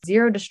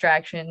zero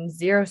distractions,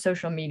 zero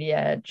social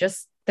media.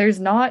 Just there's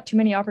not too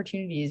many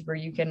opportunities where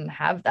you can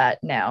have that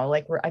now.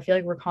 Like I feel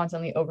like we're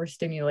constantly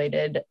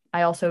overstimulated.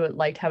 I also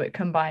liked how it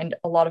combined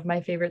a lot of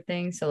my favorite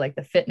things. So like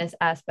the fitness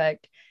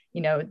aspect,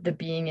 the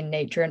being in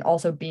nature and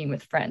also being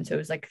with friends. So it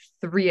was like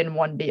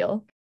 3-in-1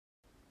 deal.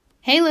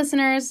 Hey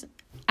listeners,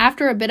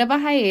 after a bit of a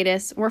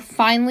hiatus, we're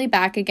finally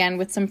back again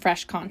with some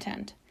fresh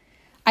content.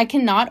 I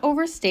cannot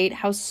overstate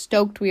how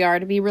stoked we are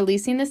to be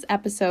releasing this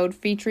episode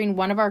featuring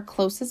one of our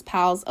closest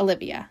pals,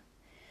 Olivia.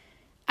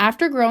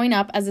 After growing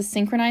up as a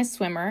synchronized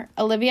swimmer,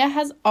 Olivia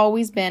has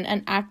always been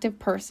an active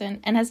person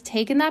and has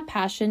taken that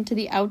passion to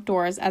the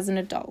outdoors as an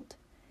adult.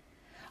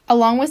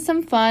 Along with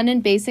some fun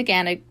and basic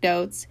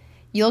anecdotes,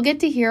 you'll get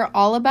to hear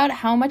all about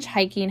how much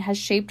hiking has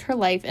shaped her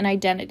life and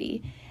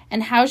identity,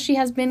 and how she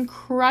has been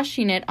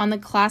crushing it on the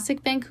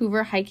classic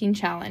Vancouver hiking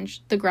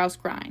challenge, the Grouse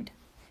Grind.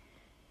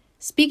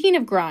 Speaking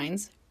of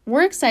grinds,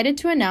 we're excited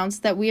to announce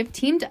that we have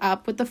teamed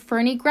up with the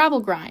Fernie Gravel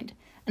Grind,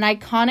 an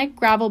iconic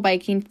gravel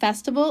biking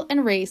festival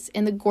and race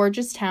in the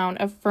gorgeous town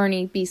of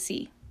Fernie,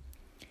 BC.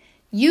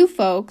 You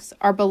folks,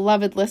 our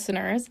beloved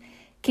listeners,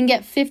 can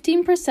get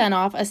 15%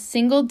 off a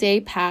single day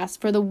pass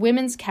for the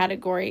women's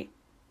category.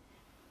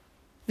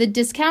 The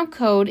discount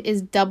code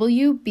is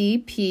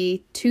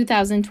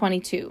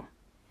WBP2022.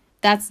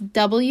 That's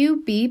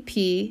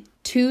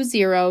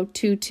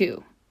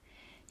WBP2022.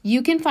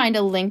 You can find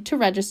a link to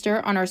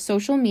register on our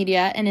social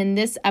media and in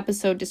this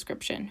episode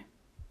description.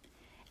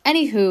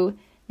 Anywho,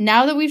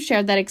 now that we've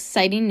shared that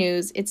exciting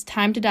news, it's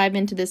time to dive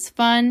into this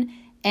fun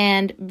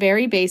and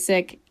very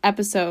basic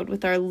episode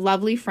with our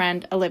lovely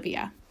friend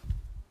Olivia.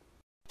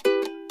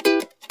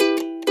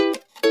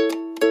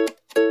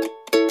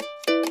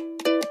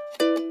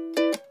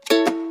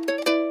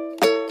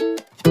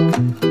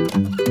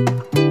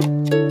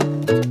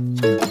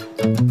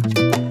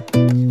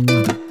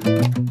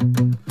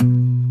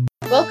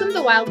 Welcome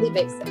to Wildly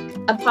Basic,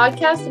 a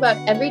podcast about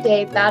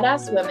everyday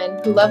badass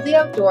women who love the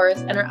outdoors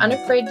and are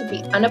unafraid to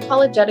be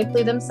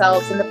unapologetically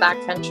themselves in the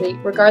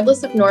backcountry,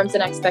 regardless of norms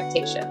and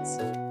expectations.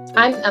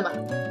 I'm Emma.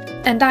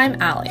 And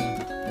I'm Allie.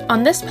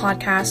 On this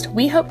podcast,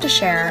 we hope to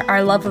share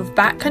our love of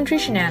backcountry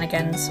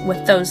shenanigans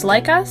with those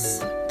like us,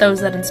 those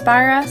that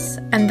inspire us,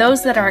 and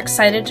those that are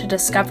excited to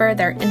discover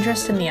their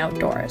interest in the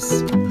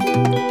outdoors.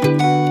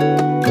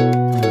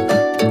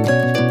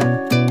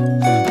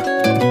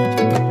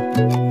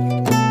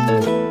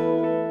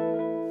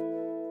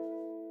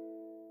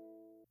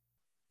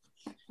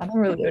 I don't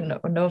really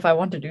know if I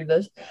want to do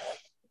this.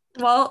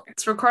 Well,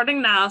 it's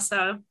recording now,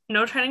 so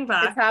no turning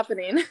back. It's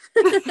happening.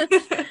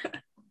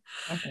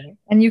 Okay.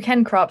 And you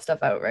can crop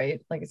stuff out,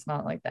 right? Like it's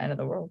not like the end of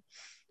the world.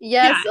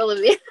 Yes, Yeah.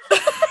 Olivia.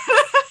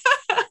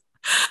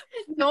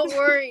 Don't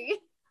worry.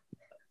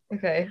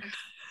 Okay.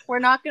 We're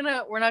not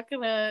gonna,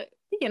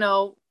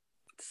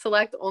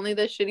 select only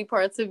the shitty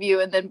parts of you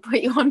and then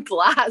put you on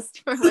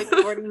blast for like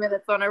 40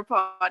 minutes on our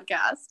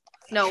podcast.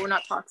 No, we're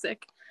not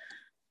toxic.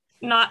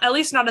 At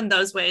least not in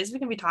those ways. We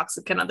can be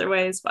toxic in other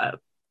ways, but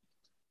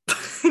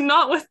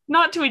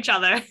not to each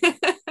other.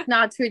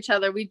 Not to each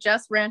other. We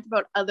just rant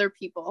about other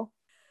people.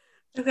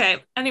 Okay.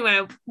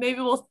 Anyway,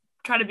 maybe we'll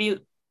try to be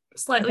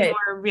slightly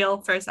more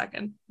real for a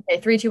second. Okay,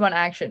 3, 2, 1,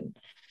 action.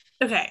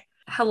 Okay.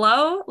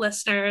 Hello,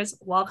 listeners.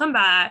 Welcome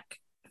back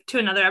to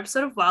another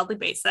episode of Wildly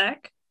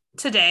Basic.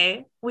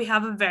 Today, we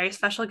have a very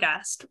special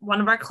guest, one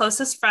of our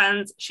closest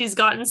friends. She's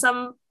gotten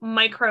some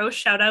micro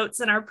shout outs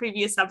in our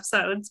previous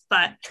episodes,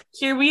 but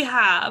here we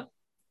have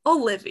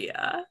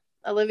Olivia.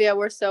 Olivia,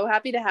 we're so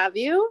happy to have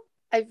you.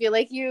 I feel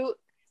like you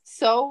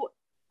so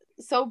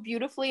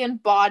beautifully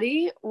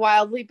embody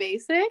Wildly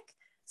Basic.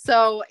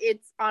 So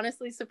it's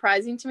honestly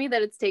surprising to me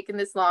that it's taken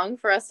this long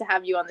for us to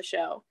have you on the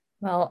show.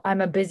 Well,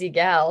 I'm a busy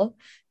gal,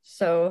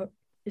 so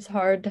it's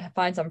hard to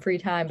find some free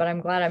time, but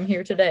I'm glad I'm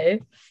here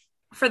today.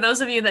 For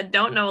those of you that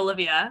don't know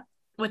Olivia,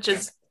 which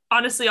is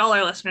honestly all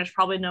our listeners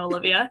probably know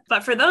Olivia,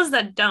 but for those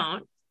that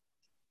don't,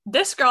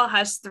 this girl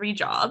has 3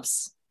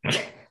 jobs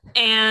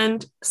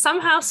and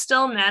somehow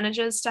still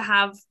manages to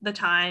have the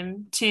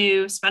time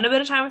to spend a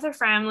bit of time with her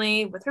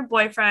family, with her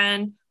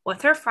boyfriend,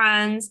 with her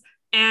friends,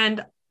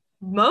 and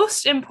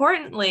most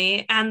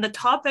importantly, and the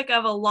topic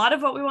of a lot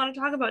of what we want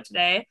to talk about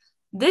today,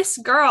 this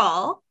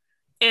girl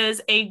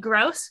is a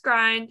grouse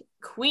grind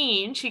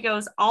queen. She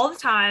goes all the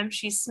time.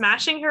 She's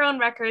smashing her own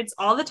records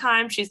all the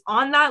time. She's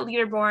on that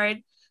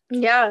leaderboard.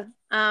 Yeah.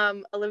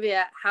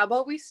 Olivia, how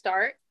about we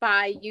start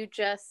by you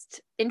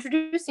just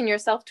introducing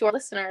yourself to our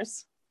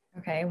listeners?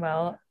 Okay,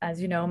 well,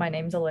 as you know, my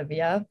name's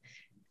Olivia.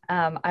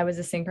 I was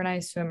a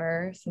synchronized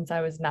swimmer since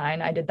I was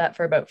 9. I did that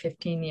for about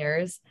 15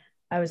 years.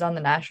 I was on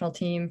the national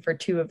team for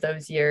 2 of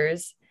those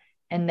years.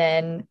 And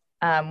then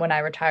when I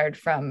retired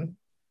from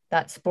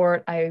that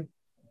sport, I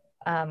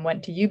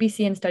went to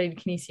UBC and studied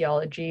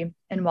kinesiology.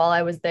 And while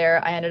I was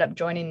there, I ended up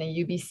joining the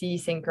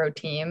UBC synchro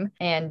team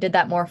and did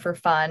that more for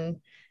fun.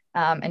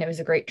 And it was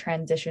a great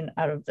transition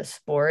out of the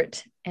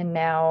sport. And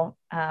now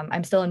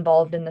I'm still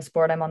involved in the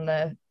sport. I'm on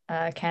the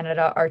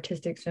Canada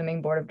Artistic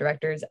Swimming Board of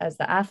Directors as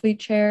the athlete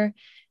chair.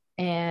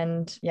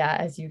 And yeah,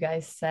 as you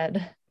guys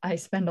said, I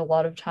spend a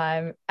lot of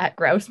time at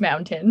Grouse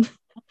Mountain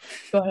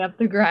going up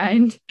the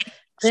grind.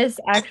 This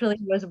actually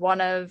was one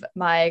of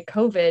my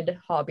COVID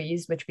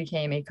hobbies, which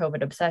became a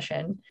COVID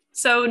obsession.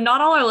 So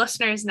not all our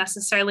listeners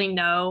necessarily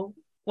know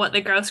what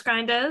the grouse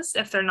grind is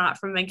if they're not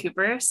from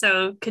Vancouver.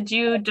 So could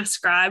you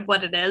describe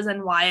what it is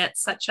and why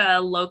it's such a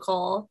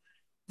local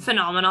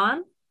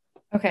phenomenon?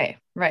 Okay,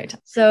 right. The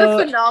So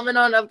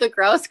phenomenon of the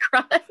grouse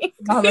grind.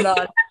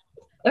 phenomenon.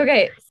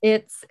 Okay,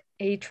 it's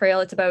a trail.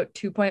 It's about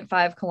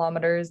 2.5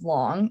 kilometers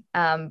long,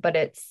 but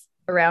it's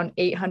around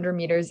 800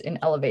 meters in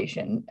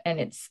elevation, and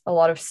it's a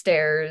lot of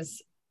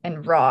stairs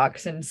and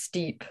rocks and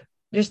steep,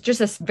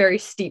 just a very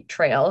steep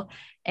trail.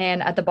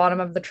 And at the bottom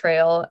of the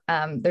trail,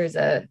 there's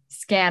a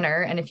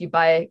scanner, and if you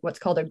buy what's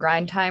called a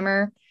grind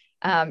timer,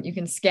 you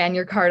can scan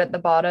your card at the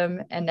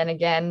bottom and then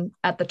again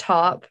at the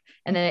top,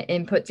 and then it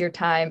inputs your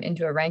time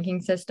into a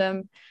ranking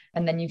system.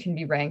 And then you can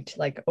be ranked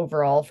like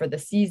overall for the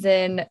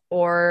season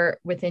or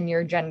within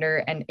your gender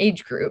and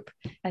age group.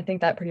 I think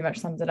that pretty much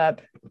sums it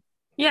up.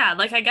 Yeah,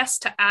 like I guess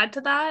to add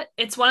to that,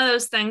 it's one of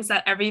those things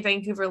that every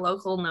Vancouver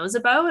local knows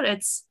about.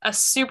 It's a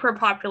super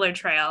popular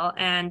trail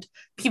and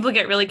people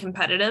get really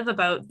competitive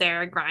about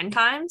their grind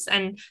times.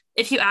 And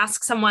if you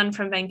ask someone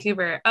from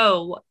Vancouver,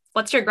 oh,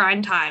 what's your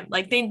grind time?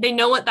 Like they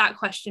know what that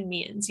question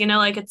means, you know,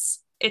 like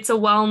it's a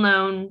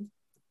well-known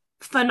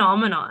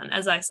phenomenon,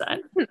 as I said.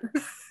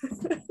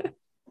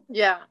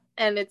 Yeah.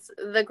 And it's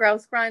the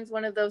grouse grind's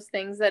one of those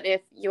things that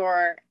if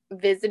you're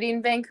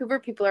visiting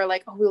Vancouver, people are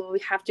like, oh, well, we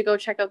have to go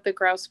check out the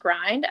grouse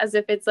grind, as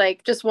if it's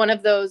like just one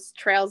of those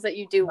trails that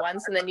you do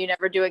once and then you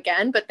never do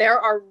again. But there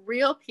are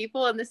real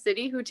people in the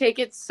city who take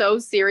it so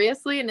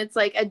seriously, and it's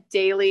like a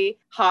daily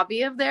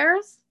hobby of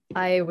theirs.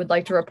 I would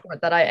like to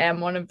report that I am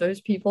one of those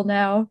people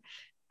now.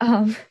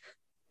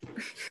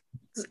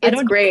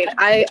 It's great.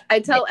 I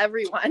tell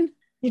everyone.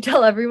 You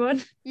tell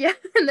everyone? Yeah.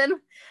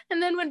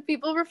 And then when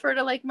people refer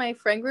to like my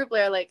friend group,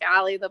 they're like,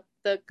 Allie,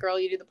 the girl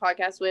you do the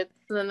podcast with,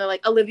 and then they're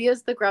like,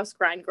 Olivia's the grouse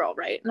grind girl,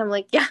 right? And I'm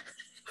like, yeah.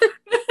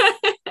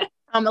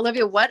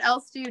 Olivia, what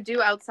else do you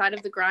do outside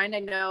of the grind? I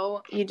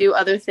know you do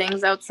other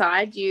things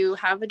outside. Do you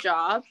have a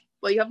job?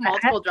 Well, you have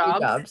multiple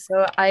jobs.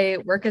 So I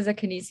work as a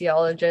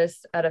kinesiologist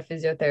at a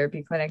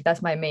physiotherapy clinic.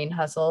 That's my main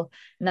hustle.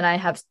 And then I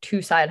have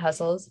two side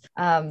hustles.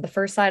 The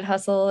first side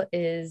hustle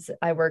is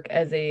I work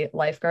as a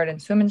lifeguard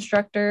and swim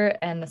instructor.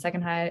 And the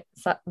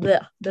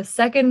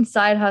second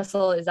side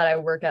hustle is that I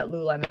work at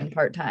Lululemon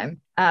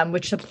part-time,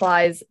 which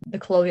supplies the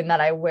clothing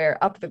that I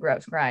wear up the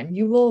grouse grind.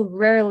 You will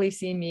rarely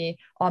see me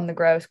on the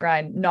grouse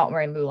grind not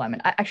wearing Lululemon.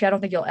 I don't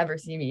think you'll ever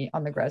see me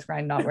on the grouse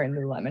grind not wearing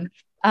Lululemon.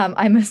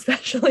 I'm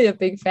especially a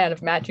big fan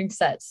of matching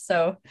sets.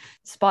 So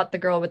spot the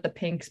girl with the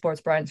pink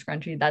sports bra and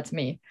scrunchie, that's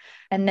me.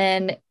 And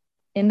then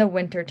in the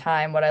winter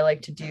time, what I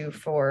like to do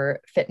for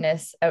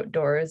fitness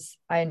outdoors,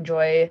 I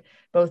enjoy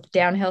both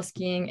downhill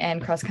skiing and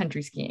cross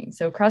country skiing.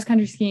 So cross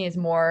country skiing is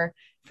more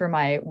for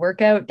my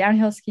workout.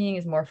 Downhill skiing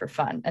is more for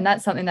fun. And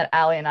that's something that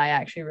Allie and I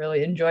actually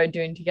really enjoy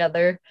doing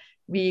together.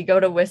 We go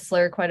to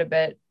Whistler quite a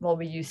bit. Well,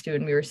 we used to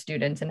when we were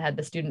students and had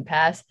the student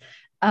pass.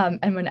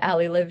 And when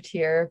Allie lived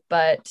here,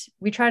 but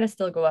we try to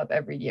still go up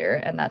every year,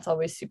 and that's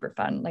always super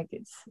fun. Like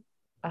it's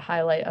a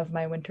highlight of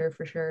my winter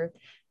for sure.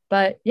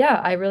 But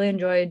yeah, I really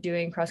enjoy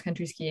doing cross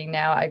country skiing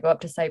now. I go up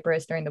to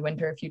Cypress during the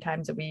winter a few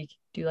times a week,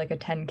 do like a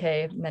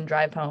 10K and then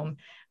drive home.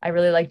 I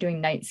really like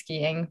doing night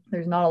skiing.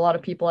 There's not a lot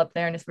of people up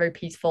there and it's very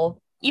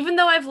peaceful. Even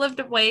though I've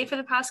lived away for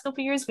the past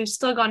couple of years, we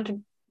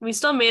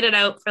still made it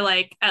out for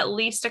like at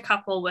least a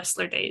couple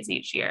Whistler days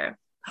each year.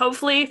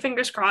 Hopefully,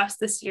 fingers crossed,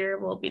 this year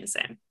will be the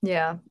same.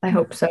 Yeah, I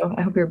hope so.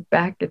 I hope your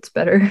back gets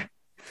better.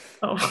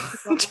 Oh,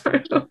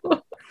 true.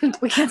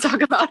 We can't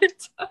talk about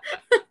it.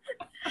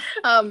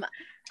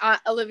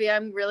 Olivia,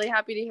 I'm really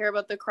happy to hear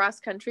about the cross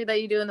country that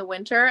you do in the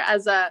winter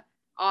as a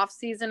off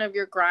season of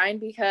your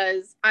grind,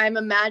 because I'm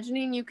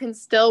imagining you can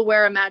still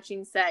wear a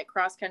matching set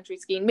cross country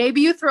skiing. Maybe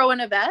you throw in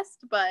a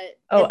vest, but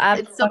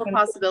it's still a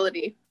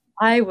possibility.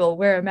 I will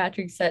wear a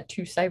matching set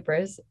to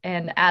Cypress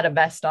and add a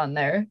vest on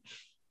there.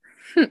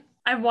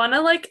 I want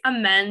to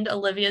amend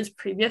Olivia's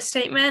previous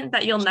statement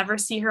that you'll never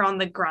see her on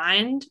the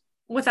grind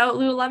without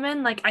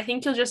Lululemon. I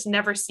think you'll just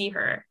never see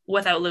her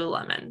without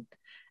Lululemon.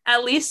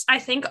 At least I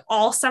think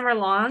all summer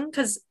long,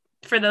 because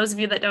for those of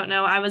you that don't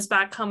know, I was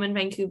back home in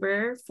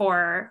Vancouver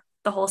for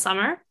the whole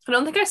summer. I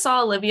don't think I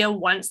saw Olivia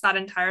once that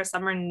entire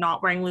summer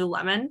not wearing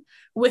Lululemon,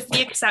 with the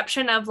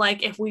exception of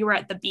if we were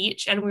at the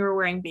beach and we were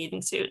wearing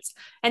bathing suits.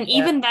 And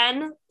even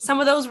then,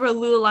 some of those were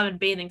Lululemon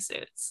bathing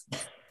suits.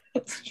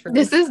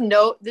 This is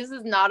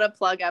not a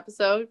plug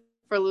episode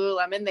for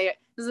Lululemon.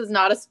 This is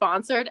not a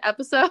sponsored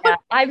episode. Yeah,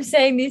 I'm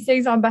saying these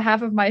things on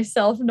behalf of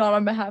myself, not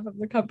on behalf of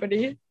the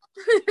company.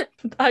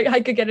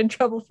 I could get in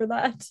trouble for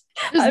that.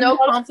 There's no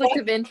conflict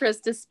of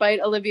interest despite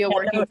Olivia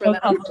working for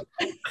them.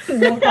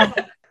 No.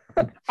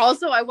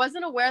 Also, I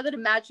wasn't aware that a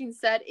matching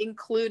set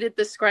included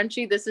the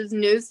scrunchie. This is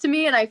news to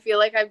me, and I feel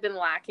like I've been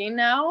lacking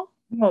now.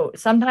 No,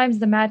 sometimes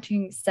the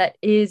matching set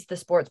is the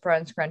sports bra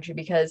and scrunchie,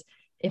 because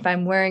if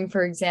I'm wearing,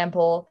 for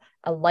example,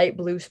 a light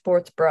blue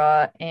sports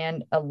bra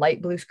and a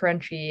light blue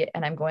scrunchie,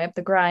 and I'm going up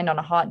the grind on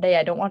a hot day.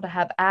 I don't want to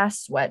have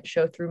ass sweat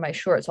show through my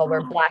shorts. I'll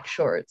wear black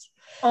shorts.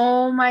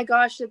 Oh my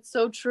gosh, it's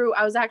so true.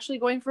 I was actually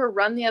going for a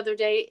run the other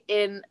day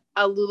in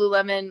a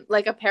Lululemon,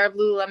 like a pair of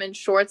Lululemon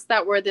shorts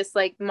that were this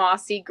like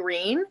mossy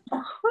green,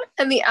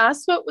 and the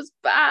ass sweat was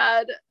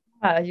bad.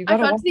 You I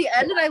got to the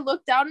end and I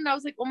looked down and I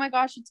was like, oh my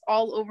gosh, it's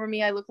all over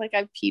me. I look like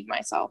I've peed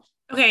myself.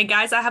 Okay,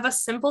 guys, I have a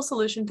simple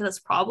solution to this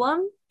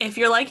problem. If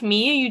you're like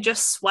me, you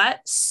just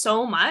sweat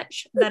so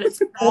much that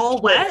it's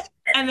all wet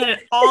and then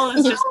it all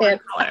is just one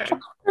color.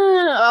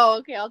 Oh,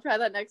 okay. I'll try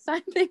that next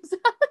time. Thanks.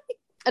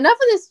 Enough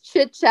of this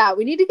chit chat.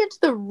 We need to get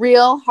to the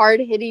real hard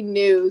hitting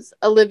news,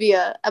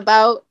 Olivia,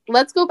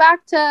 let's go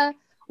back to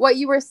what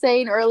you were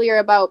saying earlier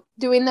about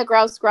doing the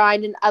grouse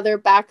grind and other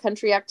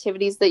backcountry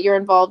activities that you're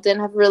involved in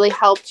have really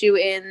helped you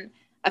in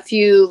a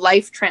few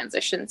life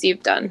transitions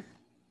you've done.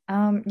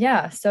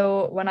 Yeah.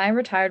 So when I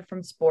retired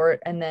from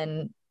sport and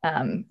then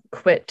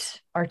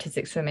quit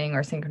artistic swimming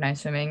or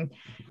synchronized swimming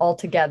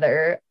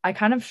altogether, I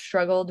kind of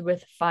struggled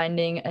with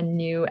finding a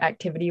new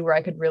activity where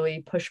I could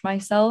really push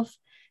myself.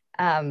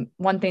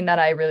 One thing that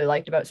I really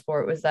liked about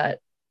sport was that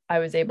I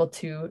was able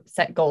to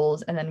set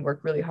goals and then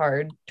work really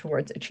hard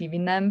towards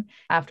achieving them.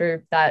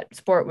 After that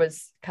sport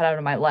was cut out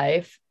of my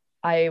life,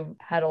 I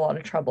had a lot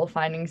of trouble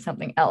finding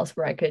something else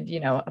where I could,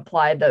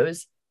 apply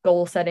those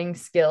goal setting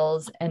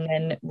skills and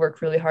then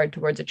work really hard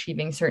towards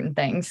achieving certain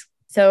things.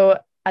 So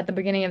at the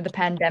beginning of the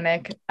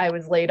pandemic, I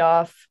was laid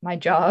off my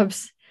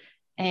jobs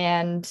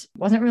and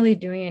wasn't really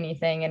doing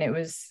anything. And it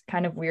was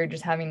kind of weird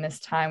just having this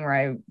time where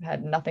I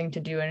had nothing to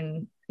do.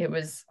 And it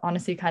was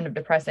honestly kind of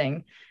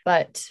depressing,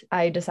 but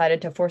I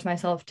decided to force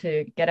myself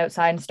to get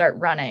outside and start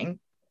running.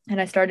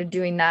 And I started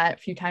doing that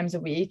a few times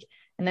a week.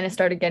 And then it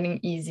started getting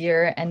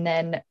easier. And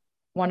then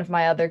one of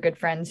my other good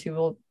friends who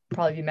will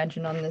probably be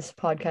mentioned on this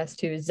podcast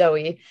too,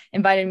 Zoe,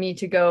 invited me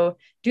to go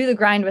do the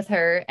grind with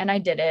her. And I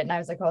did it. And I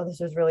was like, oh, this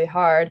was really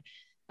hard.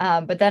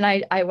 But then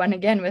I went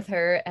again with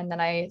her and then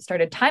I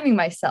started timing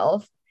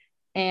myself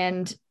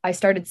and I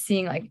started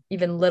seeing like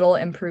even little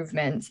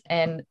improvements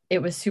and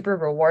it was super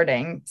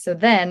rewarding. So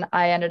then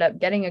I ended up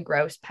getting a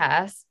grouse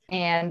pass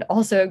and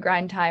also a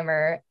grind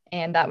timer.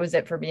 And that was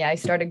it for me. I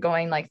started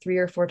going like 3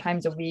 or 4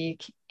 times a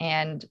week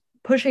and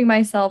pushing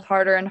myself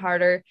harder and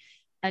harder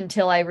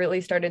until I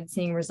really started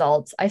seeing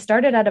results. I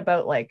started at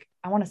about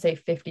I want to say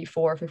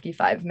 54,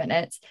 55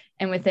 minutes.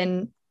 And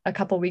within a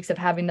couple of weeks of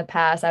having the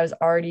pass, I was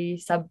already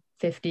sub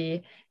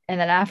 50. And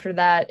then after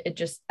that,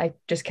 I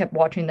just kept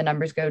watching the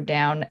numbers go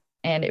down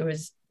and it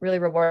was really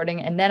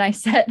rewarding. And then I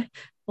set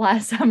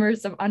last summer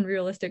some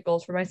unrealistic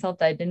goals for myself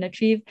that I didn't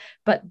achieve.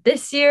 But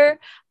this year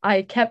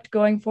I kept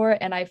going for it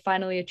and I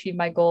finally achieved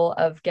my goal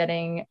of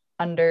getting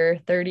under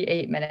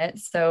 38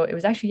 minutes. So it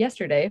was actually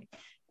yesterday.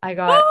 I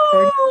got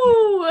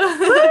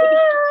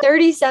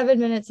 37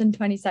 minutes and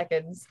 20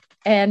 seconds.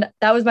 And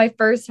that was my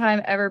first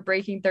time ever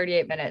breaking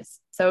 38 minutes.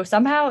 So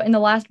somehow in the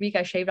last week,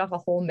 I shaved off a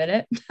whole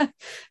minute.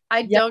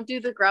 I don't do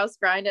the grouse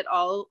grind at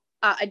all.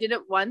 I did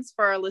it once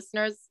for our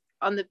listeners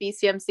on the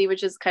BCMC,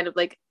 which is kind of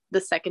like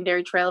the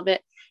secondary trail of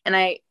it. And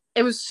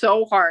it was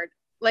so hard.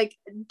 Like,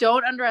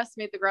 don't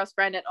underestimate the grouse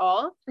grind at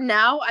all.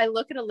 Now I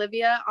look at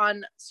Olivia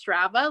on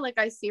Strava, like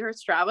I see her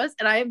Stravas,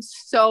 and I am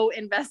so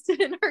invested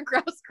in her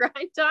grouse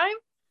grind time.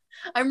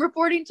 I'm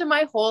reporting to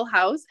my whole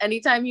house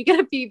anytime you get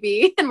a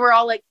PB and we're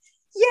all like,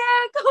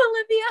 yeah, go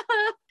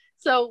Olivia.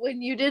 So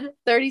when you did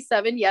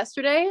 37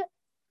 yesterday,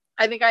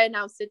 I think I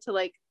announced it to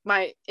like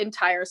my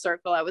entire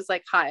circle. I was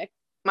like, hi,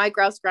 my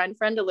grouse grind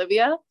friend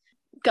Olivia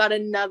got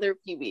another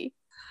PB.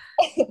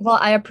 Well,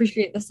 I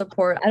appreciate the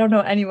support. I don't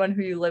know anyone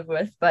who you live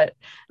with, but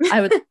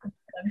I would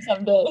them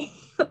someday.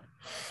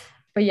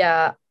 But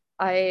yeah,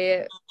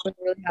 I was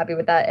really happy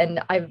with that.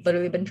 And I've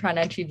literally been trying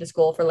to achieve this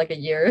goal for like a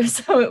year.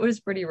 So it was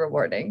pretty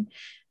rewarding.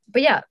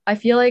 But yeah, I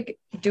feel like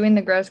doing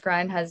the grouse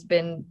grind has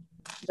been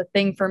the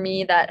thing for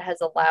me that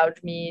has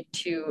allowed me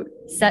to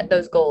set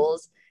those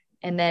goals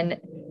and then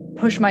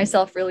push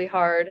myself really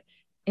hard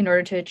in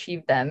order to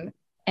achieve them.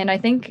 And I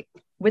think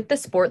with the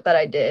sport that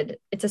I did,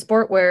 it's a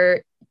sport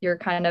where you're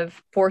kind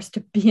of forced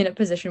to be in a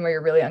position where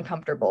you're really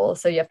uncomfortable.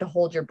 So you have to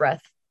hold your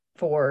breath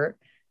for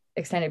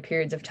extended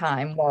periods of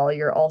time while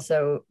you're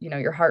also,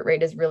 your heart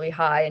rate is really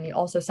high and you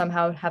also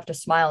somehow have to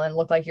smile and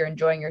look like you're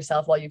enjoying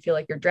yourself while you feel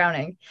like you're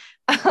drowning.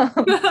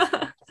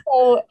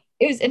 So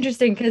it was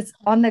interesting because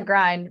on the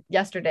grind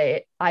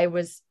yesterday, I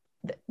was,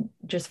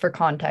 just for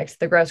context,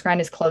 the grouse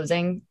grind is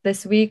closing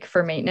this week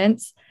for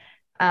maintenance.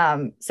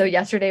 So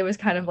yesterday was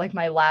kind of like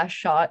my last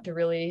shot to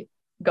really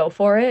go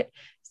for it.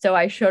 So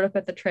I showed up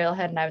at the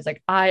trailhead and I was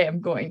like, I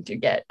am going to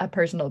get a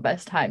personal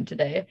best time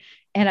today.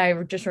 And I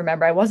just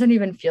remember I wasn't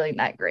even feeling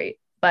that great.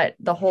 But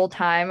the whole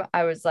time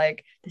I was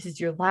like, this is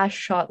your last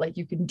shot. Like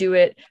you can do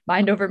it.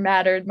 Mind over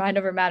matter.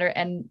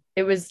 And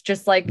it was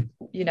just like,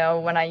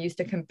 when I used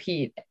to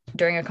compete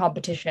during a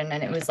competition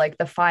and it was like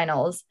the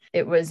finals,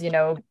 it was,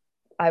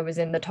 I was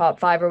in the top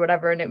 5 or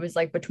whatever. And it was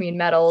like between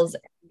medals.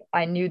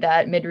 I knew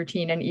that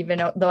mid-routine, and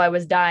even though I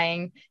was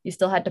dying, you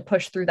still had to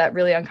push through that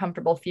really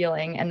uncomfortable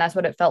feeling. And that's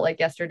what it felt like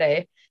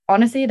yesterday.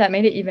 Honestly, that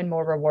made it even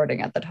more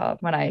rewarding at the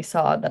top when I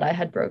saw that I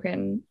had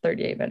broken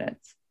 38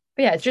 minutes.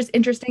 But yeah, it's just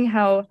interesting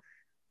how,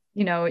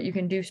 you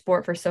can do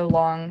sport for so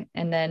long,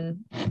 and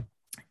then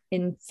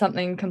in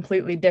something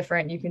completely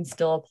different, you can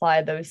still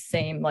apply those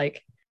same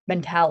like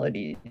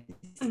mentalities,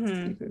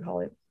 you could call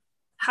it.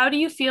 How do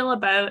you feel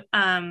about,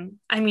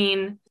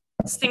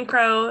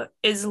 synchro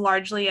is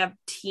largely a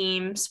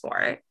team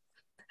sport.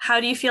 How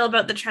do you feel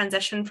about the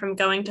transition from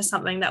going to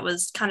something that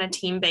was kind of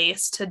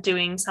team-based to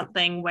doing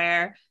something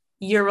where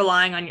you're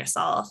relying on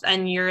yourself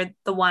and you're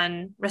the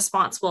one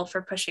responsible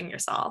for pushing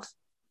yourself?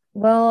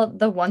 Well,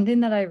 the one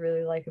thing that I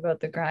really like about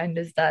the grind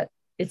is that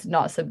it's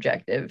not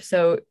subjective.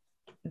 So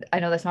I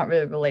know that's not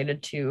really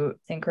related to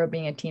synchro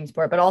being a team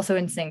sport, but also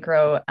in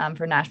synchro,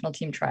 for national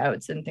team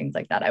tryouts and things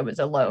like that, I was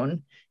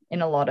alone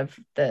in a lot of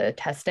the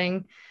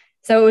testing.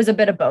 So it was a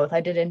bit of both.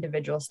 I did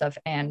individual stuff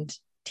and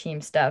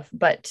team stuff,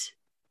 but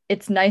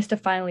it's nice to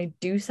finally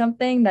do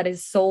something that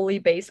is solely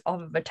based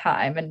off of a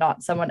time and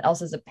not someone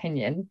else's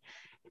opinion.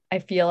 I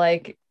feel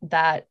like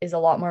that is a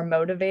lot more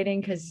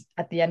motivating, because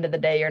at the end of the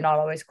day, you're not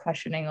always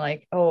questioning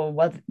like, oh,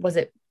 was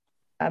it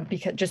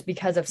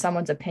because of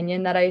someone's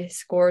opinion that I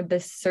scored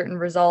this certain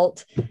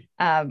result.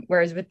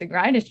 Whereas with the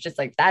grind, it's just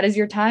like, that is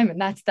your time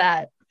and that's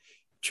that.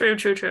 True.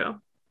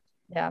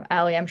 Yeah,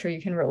 Allie, I'm sure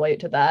you can relate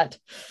to that.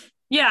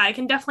 Yeah, I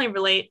can definitely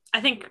relate. I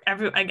think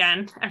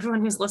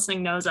everyone who's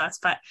listening knows us,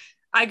 but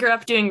I grew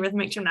up doing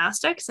rhythmic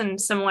gymnastics,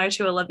 and similar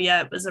to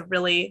Olivia, it was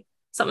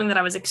something that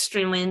I was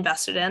extremely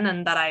invested in,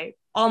 and that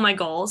all my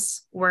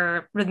goals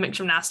were rhythmic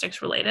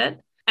gymnastics related.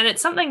 And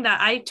it's something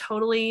that I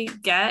totally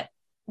get,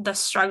 the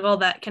struggle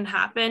that can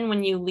happen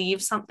when you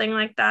leave something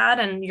like that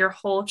and your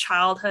whole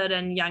childhood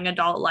and young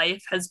adult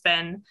life has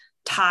been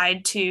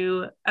tied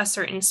to a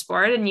certain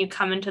sport, and you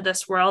come into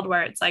this world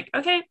where it's like,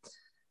 okay,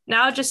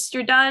 now just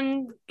you're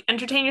done,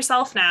 entertain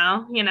yourself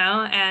now,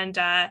 and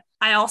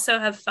I also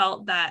have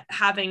felt that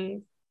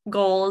having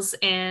goals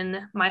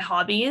in my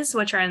hobbies,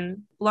 which are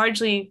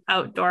largely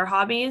outdoor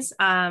hobbies,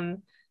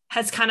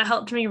 has kind of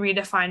helped me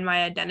redefine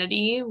my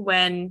identity,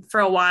 when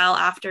for a while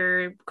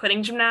after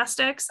quitting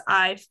gymnastics,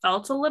 I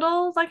felt a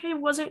little like I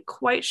wasn't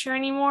quite sure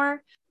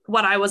anymore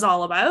what I was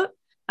all about.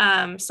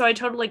 So I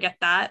totally get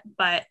that.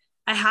 But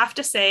I have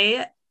to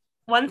say,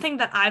 one thing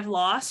that I've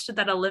lost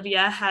that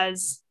Olivia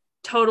has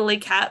totally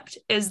kept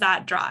is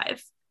that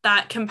drive,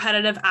 that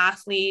competitive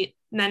athlete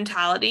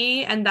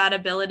mentality, and that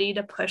ability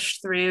to push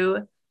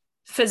through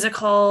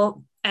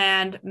physical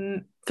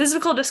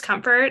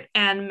discomfort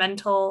and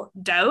mental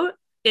doubt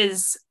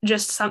is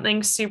just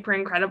something super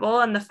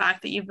incredible. And the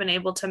fact that you've been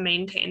able to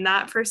maintain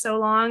that for so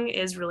long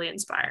is really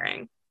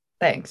inspiring.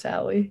 Thanks,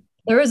 Allie.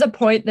 There was a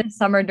point this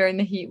summer during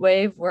the heat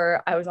wave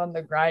where I was on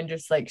the grind,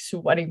 just like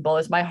sweating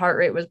bullets. My heart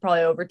rate was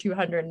probably over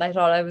 200 and I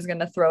thought I was going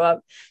to throw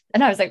up.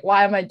 And I was like,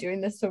 why am I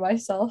doing this to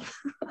myself?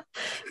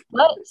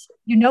 But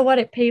you know what?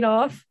 It paid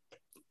off.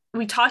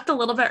 We talked a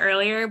little bit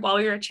earlier while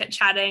we were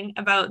chit-chatting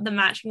about the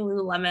matching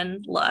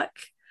Lululemon look.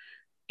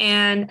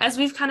 And as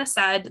we've kind of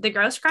said, the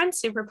Grouse Grind's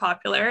super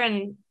popular.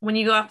 And when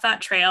you go up that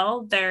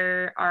trail,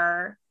 there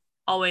are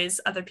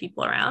always other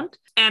people around.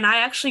 And I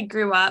actually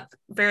grew up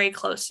very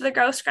close to the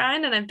Grouse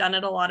Grind, and I've done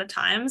it a lot of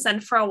times.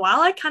 And for a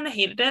while, I kind of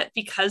hated it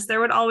because there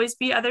would always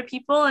be other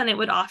people, and it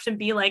would often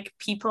be like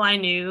people I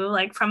knew,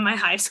 like from my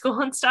high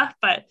school and stuff.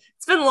 But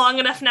it's been long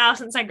enough now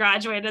since I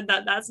graduated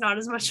that that's not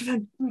as much of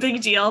a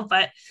big deal.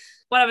 But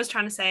what I was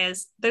trying to say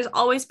is there's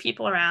always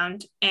people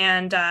around,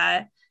 and,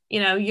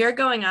 you're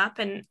going up,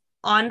 and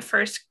on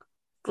first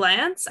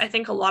glance, I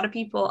think a lot of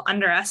people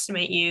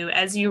underestimate you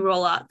as you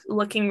roll up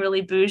looking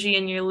really bougie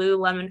in your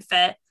Lululemon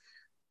fit.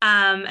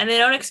 And they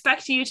don't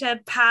expect you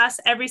to pass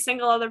every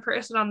single other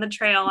person on the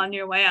trail on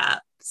your way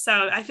up.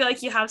 So I feel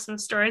like you have some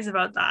stories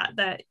about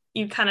that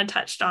you kind of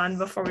touched on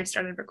before we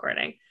started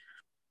recording.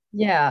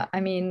 Yeah,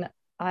 I mean,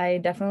 I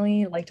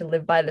definitely like to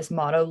live by this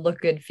motto, look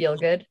good, feel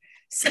good.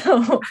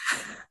 So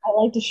I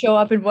like to show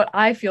up in what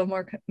I feel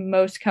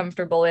most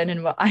comfortable in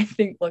and what I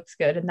think looks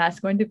good. And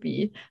that's going to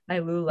be my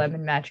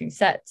Lululemon matching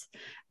sets.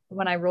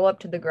 When I roll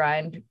up to the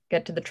grind,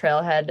 get to the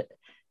trailhead,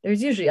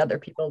 there's usually other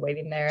people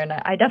waiting there. And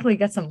I definitely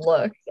get some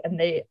looks, and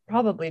they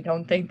probably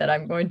don't think that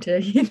I'm going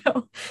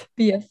to,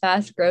 be a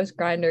fast, gross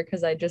grinder,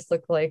 because I just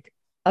look like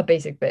a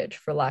basic bitch,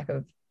 for lack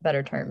of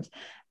better terms.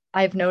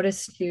 I've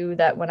noticed too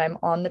that when I'm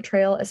on the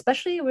trail,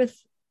 especially with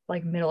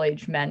like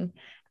middle-aged men,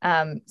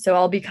 so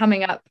I'll be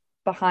coming up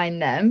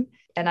behind them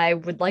and I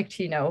would like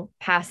to,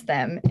 pass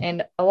them.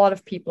 And a lot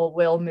of people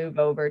will move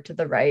over to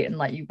the right and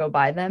let you go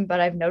by them. But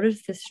I've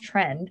noticed this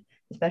trend,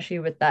 especially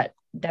with that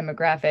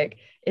demographic,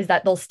 is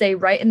that they'll stay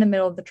right in the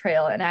middle of the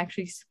trail and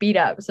actually speed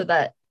up so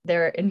that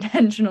they're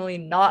intentionally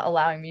not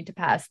allowing me to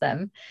pass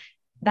them.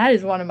 That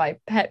is one of my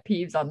pet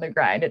peeves on the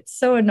grind. It's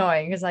so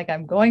annoying because like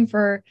I'm going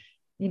for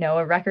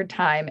a record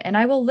time, and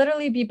I will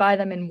literally be by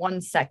them in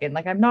 1 second.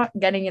 Like, I'm not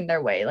getting in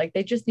their way. Like,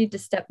 they just need to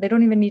step. They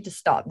don't even need to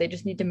stop. They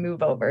just need to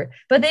move over,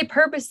 but they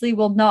purposely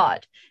will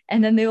not.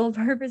 And then they will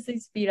purposely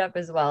speed up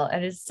as well.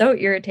 And it's so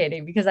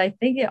irritating because I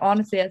think it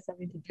honestly has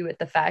something to do with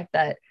the fact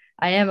that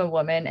I am a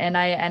woman and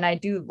I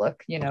do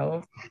look,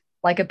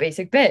 like a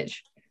basic bitch.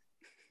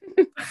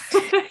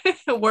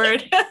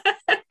 Word.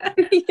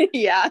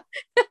 Yeah.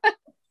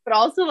 But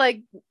also,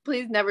 like,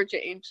 please never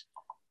change.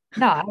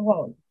 No, I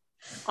won't.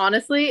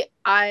 Honestly,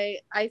 I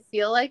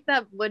feel like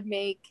that would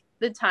make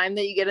the time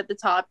that you get at the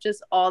top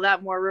just all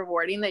that more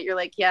rewarding, that you're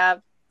like, yeah,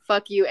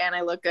 fuck you, and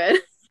I look good.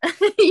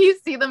 You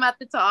see them at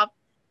the top.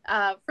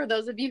 For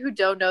those of you who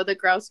don't know, the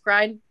grouse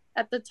grind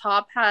at the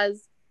top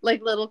has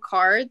like little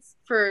cards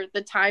for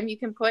the time you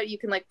can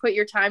like put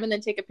your time and then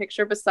take a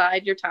picture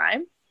beside your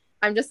time.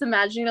 I'm just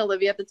imagining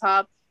Olivia at the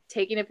top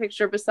taking a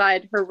picture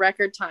beside her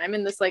record time,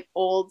 and this like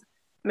old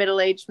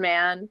middle-aged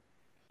man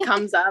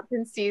comes up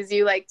and sees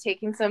you like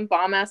taking some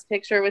bomb ass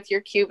picture with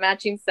your cute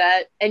matching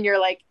set and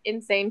you're like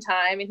insane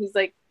time, and he's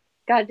like,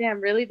 God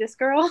damn, really, this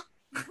girl?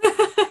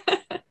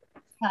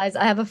 Guys,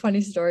 I have a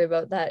funny story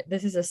about that.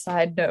 This is a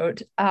side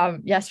note.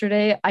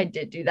 Yesterday I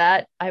did do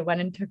that. I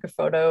went and took a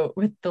photo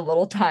with the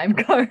little time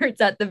cards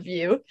at the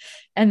view,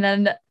 and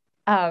then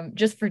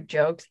just for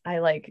jokes, I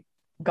like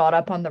got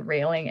up on the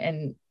railing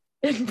and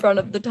in front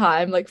of the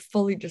time, like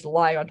fully just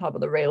lying on top of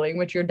the railing,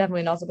 which you're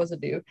definitely not supposed to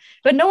do.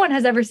 But no one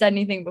has ever said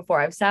anything before.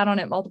 I've sat on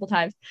it multiple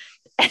times.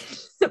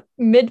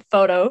 Mid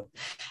photo,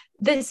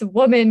 this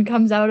woman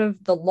comes out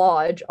of the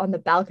lodge on the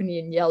balcony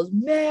and yells,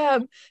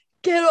 "Ma'am,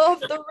 get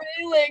off the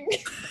railing."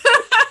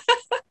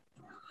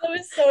 I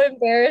was so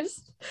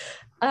embarrassed.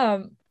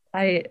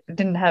 I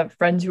didn't have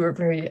friends who were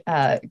very good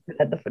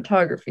at the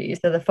photography,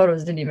 so the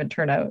photos didn't even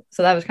turn out.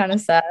 So that was kind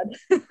of sad.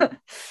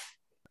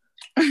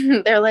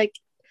 They're like,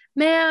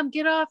 "Ma'am,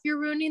 get off, you're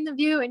ruining the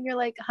view." And you're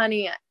like,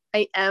 honey,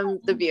 I am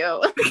the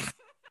view.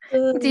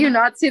 Do you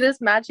not see this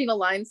matching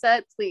Align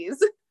set,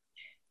 please?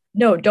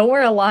 No, don't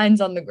wear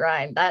Aligns on the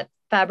grind. That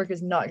fabric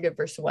is not good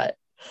for sweat.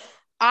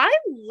 I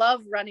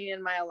love running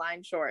in my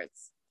Align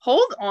shorts.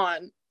 Hold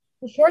on.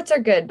 The shorts are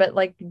good, but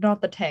like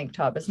not the tank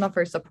top. It's not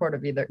very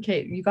supportive either.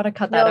 Kate, you got to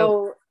cut that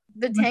out.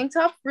 The tank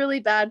top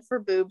really bad for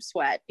boob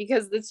sweat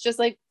because it's just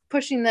like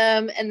pushing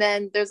them, and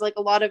then there's like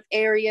a lot of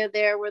area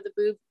there where the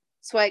boob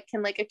sweat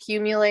can like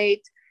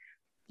accumulate.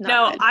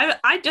 No,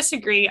 I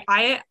disagree.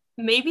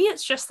 Maybe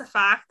it's just the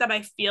fact that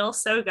I feel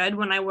so good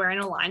when I wear an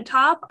Align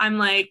top. I'm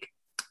like,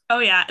 oh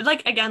yeah,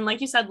 like again, like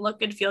you said, look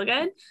good, feel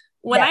good.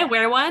 When I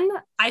wear one,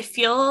 I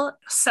feel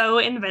so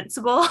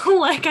invincible.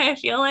 Like I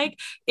feel like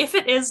if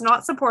it is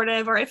not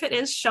supportive or if it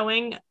is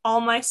showing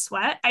all my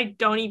sweat, I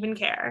don't even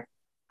care.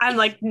 I'm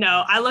like,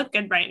 no, I look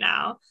good right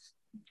now.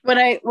 What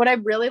I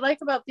really like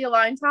about the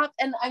Align top,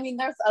 and I mean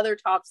there's other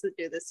tops that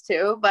do this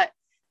too, but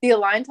the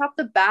Align top,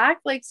 the back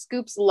like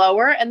scoops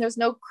lower and there's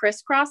no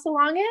crisscross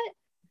along it.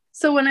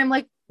 So when I'm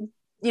like,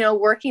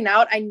 working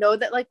out, I know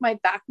that like my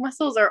back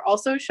muscles are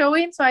also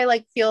showing. So I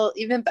like feel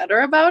even better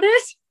about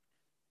it.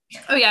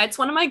 Oh yeah, it's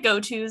one of my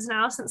go-tos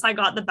now since I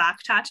got the back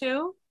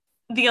tattoo.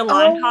 The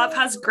Align top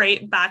has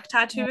great back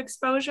tattoo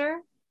exposure.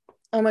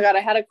 Oh my God, I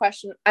had a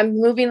question. I'm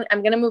going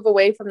to move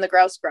away from the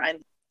grouse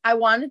grind. I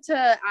wanted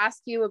to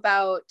ask you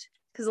about,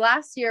 because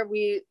last year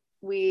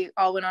we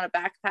all went on a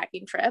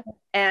backpacking trip,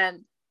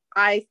 and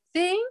I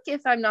think,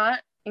 if I'm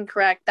not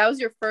incorrect, that was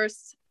your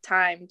first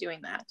time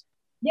doing that.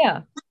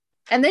 Yeah.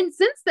 And then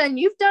since then,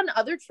 you've done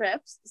other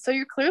trips, so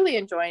you're clearly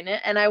enjoying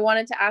it. And I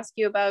wanted to ask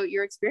you about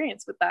your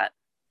experience with that.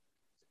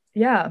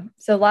 Yeah.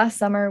 So last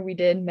summer we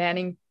did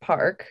Manning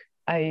Park.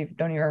 I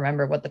don't even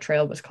remember what the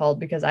trail was called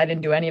because I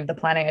didn't do any of the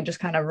planning. I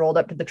just kind of rolled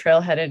up to the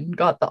trailhead and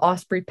got the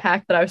Osprey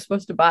pack that I was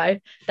supposed to buy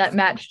that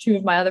matched two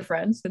of my other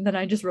friends. And then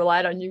I just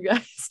relied on you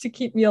guys to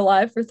keep me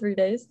alive for 3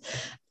 days.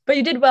 But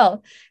you did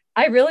well.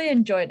 I really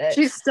enjoyed it.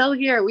 She's still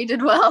here. We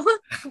did well.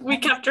 We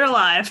kept her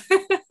alive.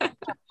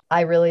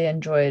 I really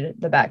enjoyed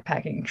the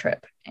backpacking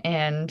trip.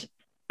 And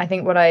I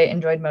think what I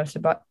enjoyed most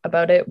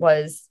about it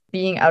was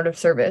being out of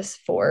service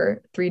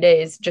for 3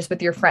 days just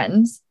with your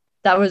friends.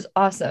 That was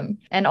awesome.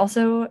 And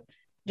also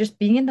just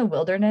being in the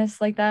wilderness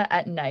like that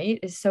at night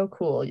is so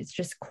cool. It's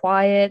just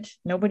quiet.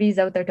 Nobody's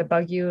out there to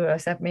bug you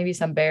except maybe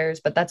some bears,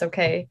 but that's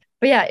okay.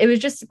 But yeah, it was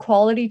just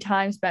quality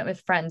time spent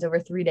with friends over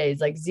 3 days,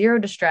 like zero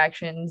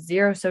distractions,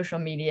 zero social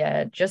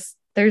media. Just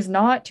there's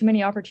not too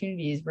many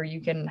opportunities where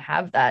you can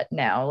have that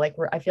now. Like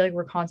I feel like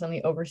we're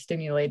constantly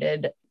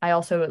overstimulated. I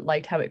also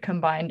liked how it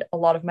combined a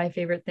lot of my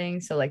favorite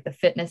things. So like the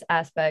fitness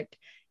aspect,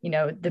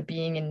 the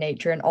being in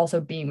nature, and also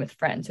being with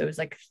friends. So it was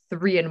like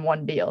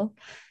 3-in-1 deal.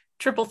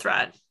 Triple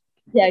threat.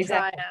 Yeah,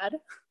 exactly.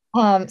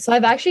 So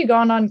I've actually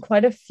gone on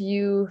quite a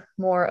few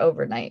more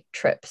overnight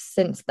trips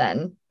since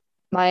then.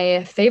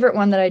 My favorite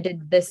one that I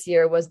did this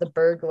year was the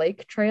Berg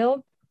Lake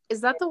Trail.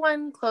 Is that the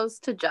one close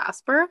to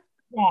Jasper?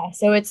 Yeah,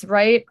 so it's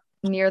right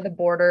near the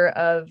border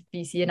of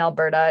BC and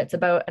Alberta. It's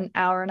about an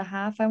hour and a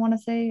half, I want to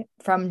say,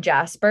 from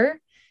Jasper.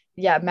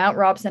 Yeah, Mount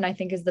Robson, I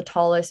think, is the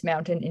tallest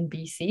mountain in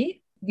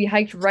BC. We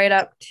hiked right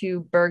up to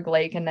Berg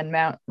Lake, and then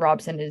Mount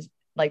Robson is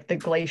like the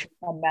glacier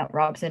on Mount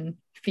Robson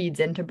feeds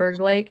into Berg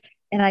Lake.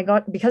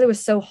 And because it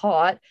was so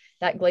hot,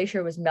 that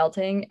glacier was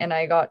melting, and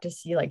I got to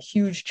see like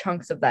huge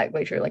chunks of that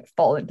glacier like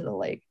fall into the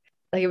lake.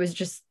 Like it was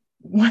just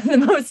one of the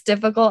most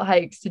difficult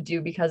hikes to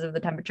do because of the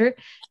temperature.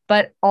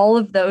 But all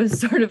of those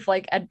sort of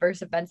like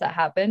adverse events that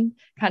happened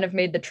kind of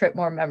made the trip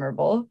more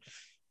memorable.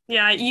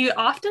 Yeah, you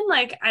often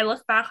like, I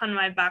look back on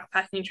my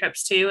backpacking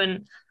trips too,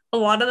 and a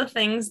lot of the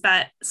things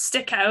that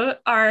stick out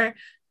are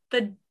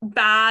the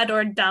bad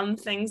or dumb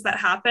things that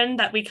happened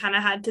that we kind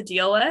of had to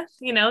deal with.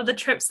 You know, the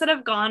trips that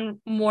have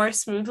gone more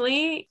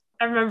smoothly,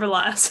 I remember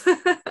less.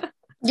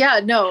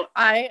 Yeah, no,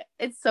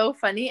 it's so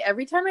funny.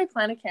 Every time I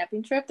plan a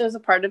camping trip, there's a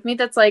part of me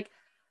that's like,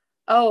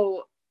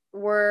 oh,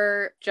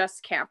 we're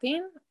just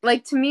camping.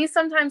 Like to me,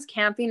 sometimes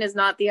camping is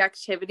not the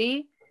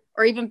activity,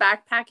 or even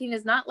backpacking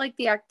is not like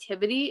the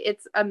activity.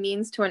 It's a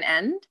means to an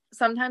end.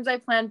 Sometimes I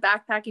plan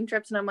backpacking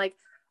trips and I'm like,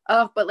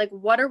 oh, but like,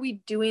 what are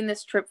we doing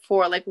this trip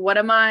for? Like, what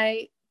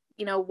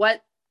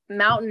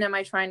mountain am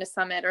I trying to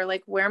summit? Or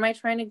like, where am I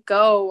trying to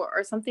go?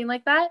 Or something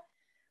like that.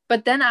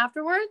 But then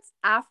afterwards,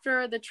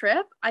 after the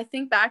trip, I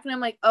think back and I'm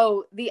like,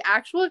 oh, the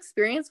actual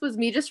experience was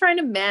me just trying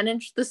to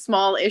manage the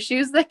small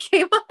issues that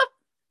came up.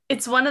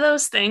 It's one of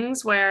those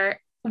things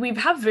where we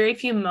have very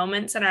few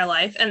moments in our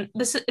life, and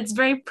it's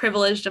very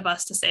privileged of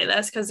us to say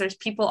this because there's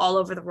people all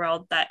over the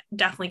world that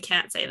definitely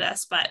can't say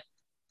this. But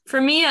for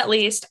me, at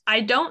least,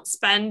 I don't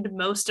spend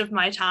most of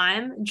my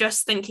time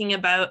just thinking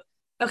about,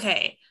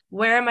 okay,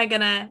 what am I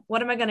gonna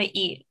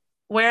eat?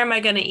 Where am I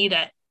gonna eat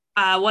it?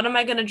 What am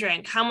I going to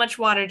drink? How much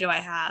water do I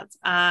have?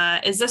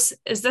 Is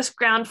this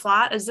ground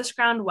flat? Is this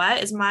ground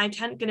wet? Is my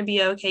tent going to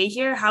be okay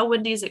here? How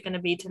windy is it going to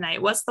be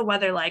tonight? What's the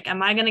weather like?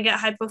 Am I going to get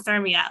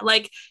hypothermia?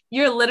 Like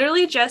you're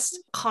literally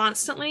just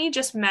constantly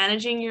just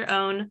managing your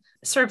own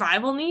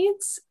survival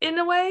needs in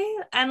a way.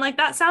 And like,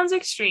 that sounds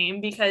extreme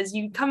because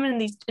you come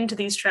into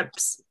these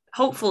trips,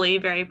 hopefully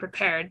very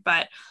prepared,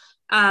 but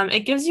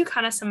it gives you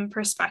kind of some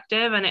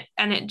perspective, and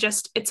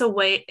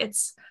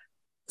it's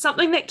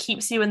something that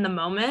keeps you in the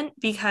moment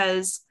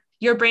because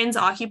your brain's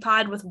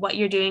occupied with what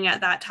you're doing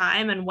at that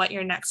time and what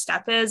your next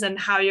step is and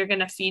how you're going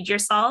to feed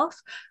yourself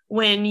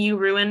when you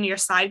ruin your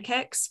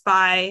sidekicks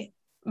by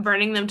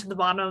burning them to the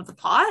bottom of the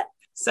pot.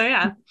 So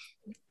yeah.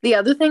 The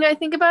other thing I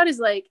think about is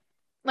like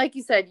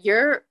you said,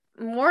 you're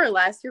more or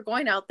less, you're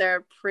going out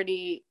there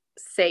pretty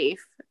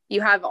safe.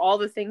 You have all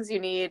the things you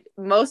need.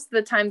 Most of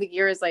the time the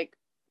gear is like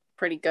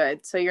pretty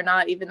good. So you're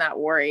not even that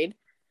worried.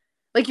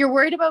 Like you're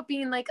worried about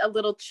being like a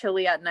little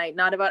chilly at night,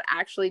 not about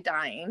actually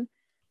dying.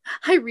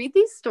 I read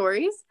these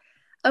stories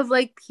of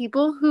like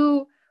people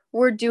who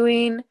were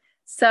doing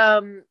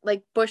some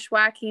like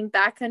bushwhacking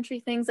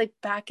backcountry things like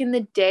back in the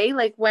day,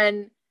 like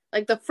when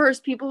like the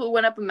first people who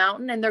went up a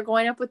mountain, and they're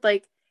going up with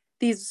like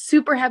these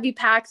super heavy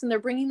packs, and they're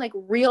bringing like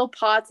real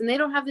pots, and they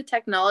don't have the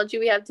technology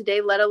we have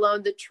today, let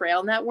alone the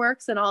trail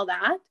networks and all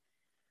that,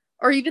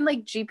 or even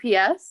like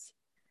GPS.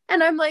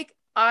 And I'm like,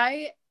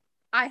 I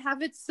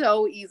have it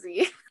so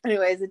easy.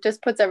 Anyways, it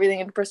just puts everything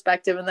into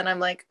perspective. And then I'm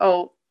like,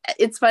 oh,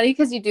 it's funny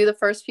because you do the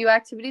first few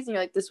activities and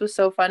you're like, this was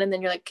so fun. And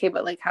then you're like, okay,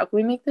 but like, how can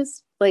we make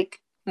this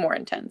like more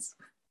intense?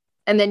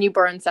 And then you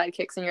burn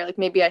sidekicks and you're like,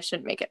 maybe I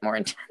shouldn't make it more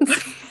intense.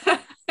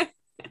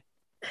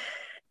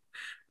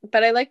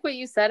 But I like what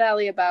you said,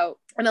 Ali, about,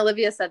 and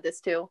Olivia said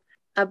this too,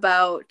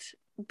 about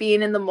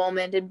being in the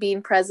moment and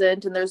being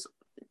present. And there's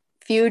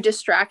few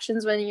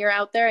distractions when you're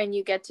out there, and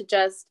you get to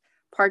just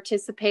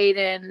participate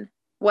in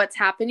what's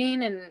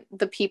happening and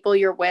the people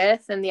you're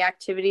with and the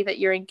activity that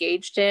you're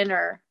engaged in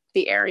or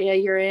the area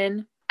you're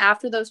in.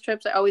 After those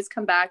trips, I always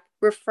come back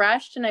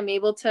refreshed, and I'm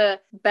able to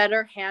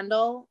better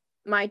handle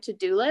my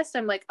to-do list.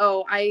 I'm like,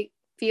 oh, I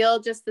feel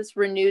just this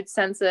renewed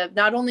sense of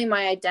not only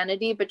my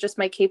identity, but just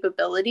my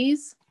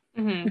capabilities.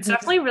 Mm-hmm. It's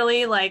definitely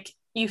really like,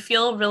 you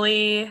feel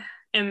really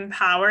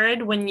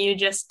empowered when you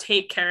just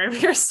take care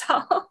of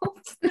yourself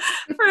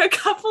for a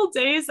couple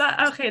days.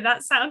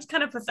 That sounds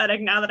kind of pathetic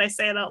now that I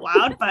say it out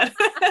loud, but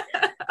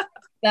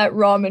that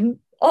ramen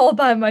all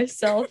by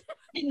myself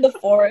in the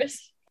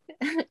forest.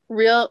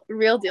 Real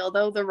deal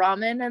though. The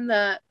ramen and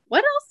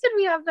what else did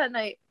we have that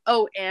night?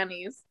 Oh,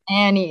 Annie's.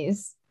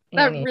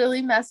 That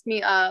really messed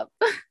me up.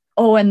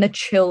 Oh, and the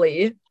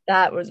chili.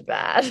 That was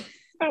bad.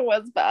 It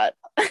was bad.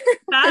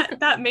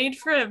 that made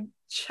for a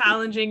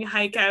challenging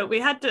hike out. We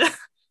had to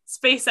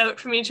space out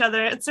from each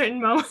other at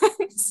certain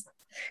moments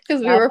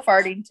because we were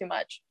farting too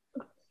much.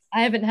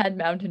 I haven't had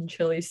mountain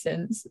chili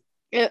since.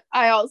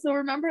 I also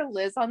remember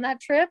Liz on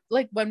that trip,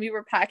 like when we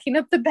were packing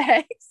up the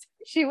bags,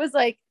 she was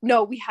like,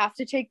 no, we have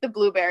to take the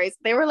blueberries.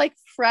 They were like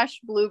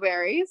fresh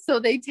blueberries, so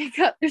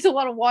there's a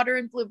lot of water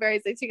in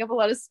blueberries, they take up a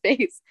lot of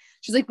space.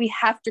 She's like, we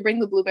have to bring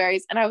the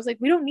blueberries. And I was like,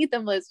 we don't need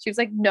them, Liz. She was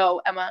like,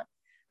 no, Emma,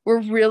 we're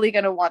really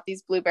gonna want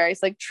these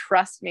blueberries, like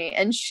trust me.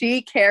 And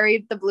she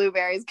carried the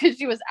blueberries because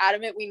she was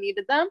adamant we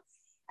needed them.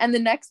 And the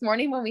next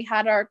morning when we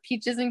had our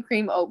peaches and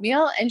cream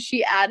oatmeal and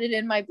she added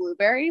in my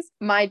blueberries,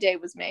 my day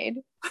was made.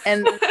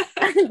 And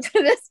to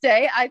this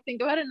day, I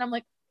think about it and I'm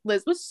like,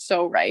 Liz was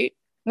so right.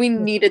 We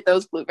needed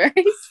those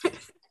blueberries.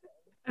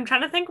 I'm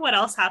trying to think what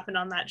else happened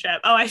on that trip.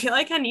 Oh, I feel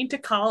like I need to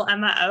call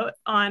Emma out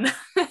on.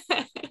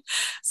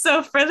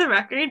 So for the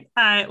record,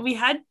 we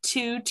had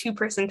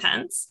two-person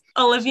tents.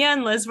 Olivia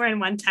and Liz were in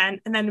one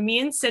tent, and then me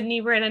and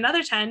Sydney were in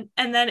another tent,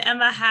 and then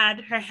Emma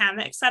had her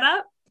hammock set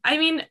up. I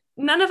mean,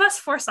 none of us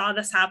foresaw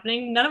this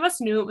happening. None of us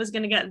knew it was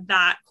going to get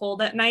that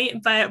cold at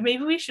night, but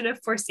maybe we should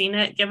have foreseen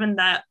it given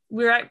that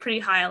we were at pretty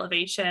high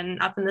elevation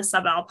up in the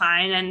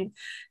subalpine, and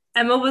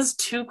Emma was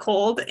too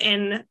cold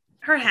in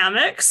her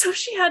hammock, so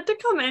she had to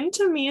come in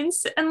to me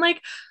and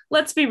like,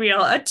 let's be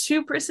real, a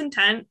two-person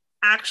tent,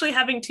 actually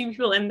having two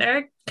people in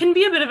there can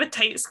be a bit of a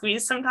tight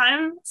squeeze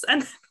sometimes.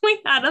 And we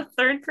had a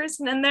third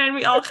person in there and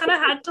we all kind of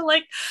had to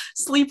like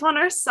sleep on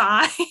our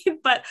side.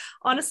 But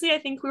honestly, I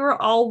think we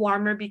were all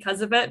warmer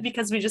because of it,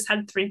 because we just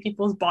had three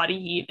people's body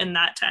heat in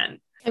that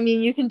tent. I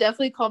mean, you can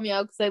definitely call me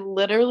out because I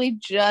literally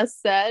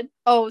just said,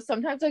 oh,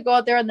 sometimes I go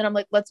out there and then I'm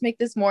like, let's make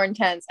this more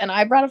intense. And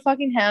I brought a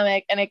fucking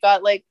hammock and it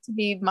got like to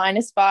be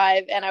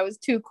 -5 and I was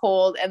too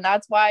cold. And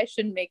that's why I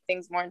shouldn't make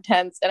things more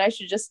intense and I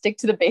should just stick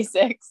to the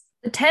basics.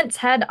 The tents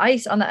had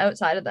ice on the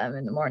outside of them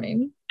in the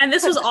morning. And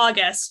this was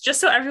August,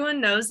 just so everyone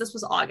knows, this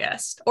was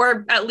August,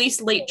 or at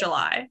least late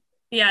July.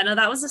 Yeah, no,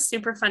 that was a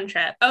super fun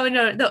trip. Oh,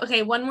 no,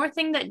 okay, one more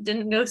thing that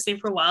didn't go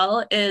super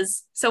well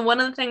is, so one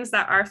of the things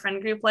that our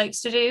friend group likes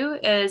to do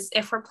is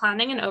if we're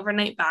planning an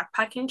overnight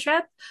backpacking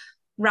trip,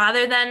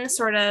 rather than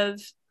sort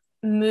of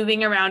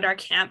moving around our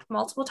camp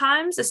multiple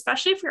times,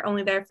 especially if you're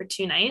only there for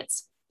 2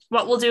 nights,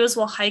 what we'll do is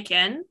we'll hike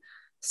in,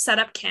 set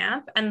up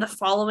camp, and the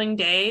following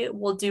day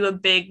we'll do a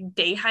big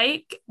day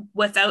hike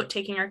without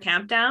taking our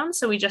camp down.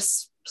 So we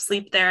just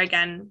sleep there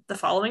again the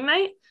following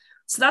night.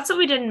 So that's what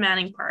we did in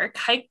Manning Park.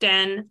 Hiked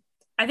in,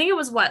 I think it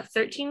was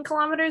 13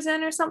 kilometers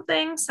in or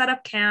something, set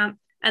up camp.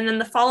 And then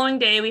the following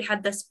day we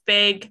had this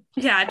big,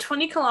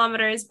 20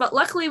 kilometers, but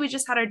luckily we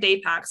just had our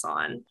day packs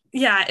on.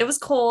 Yeah, it was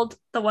cold,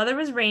 the weather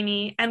was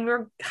rainy, and we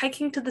were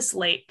hiking to this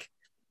lake.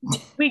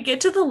 We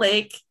get to the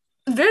lake.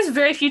 There's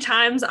very few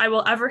times I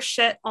will ever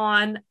shit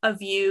on a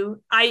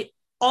view. I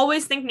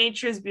always think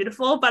nature is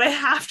beautiful, but I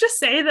have to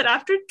say that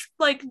after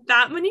like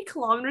that many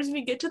kilometers,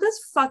 we get to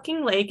this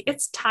fucking lake.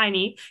 It's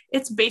tiny.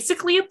 It's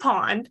basically a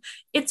pond.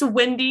 It's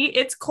windy.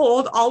 It's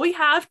cold. All we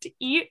have to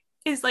eat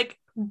is like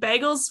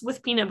bagels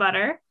with peanut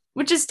butter,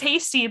 which is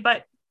tasty,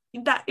 but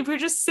that if we're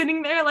just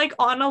sitting there like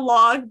on a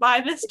log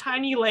by this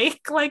tiny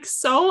lake, like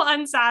so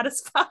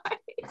unsatisfied.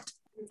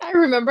 I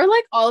remember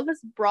like all of us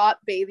brought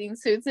bathing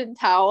suits and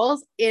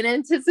towels in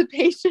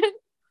anticipation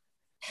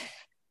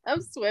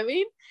of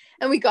swimming.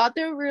 And we got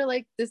there, we were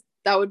like,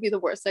 that would be the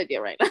worst idea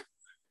right now.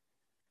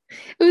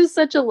 It was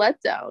such a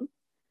letdown.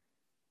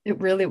 It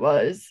really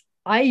was.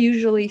 I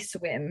usually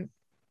swim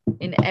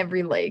in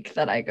every lake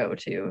that I go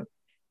to,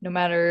 no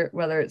matter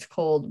whether it's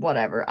cold,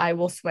 whatever, I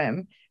will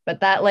swim.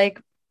 But that lake,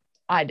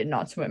 I did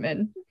not swim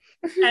in.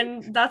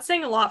 And that's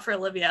saying a lot for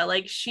Olivia.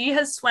 Like, she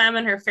has swam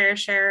in her fair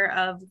share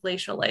of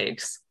glacial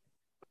lakes.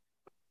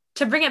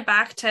 To bring it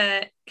back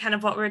to kind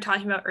of what we were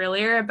talking about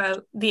earlier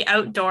about the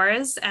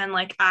outdoors and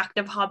like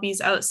active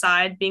hobbies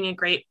outside being a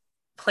great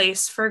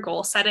place for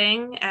goal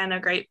setting and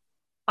a great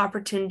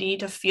opportunity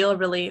to feel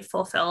really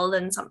fulfilled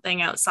in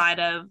something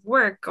outside of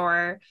work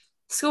or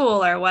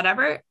school or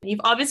whatever.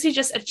 You've obviously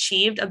just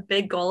achieved a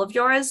big goal of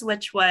yours,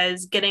 which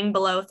was getting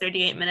below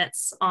 38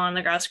 minutes on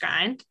the grouse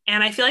grind.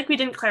 And I feel like we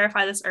didn't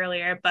clarify this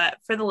earlier, but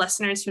for the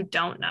listeners who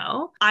don't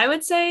know, I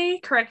would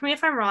say, correct me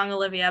if I'm wrong,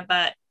 Olivia,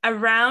 but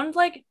around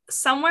like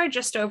somewhere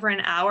just over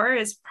an hour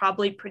is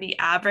probably pretty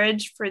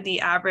average for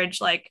the average,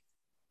 like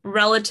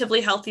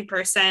relatively healthy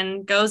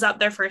person goes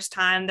up their first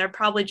time. They're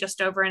probably just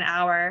over an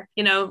hour.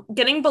 You know,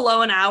 getting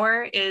below an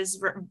hour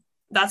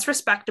that's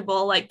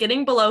respectable. Like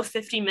getting below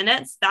 50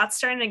 minutes, that's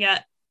starting to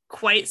get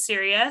quite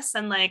serious.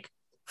 And like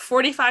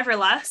 45 or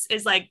less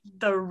is like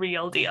the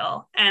real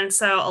deal. And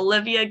so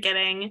Olivia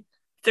getting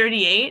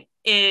 38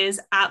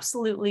 is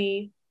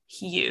absolutely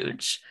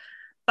huge,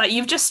 but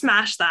you've just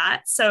smashed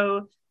that.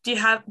 So do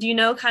you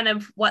know kind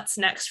of what's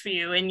next for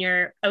you in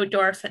your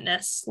outdoor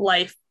fitness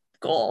life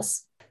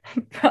goals?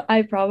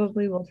 I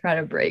probably will try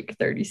to break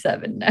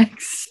 37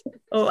 next.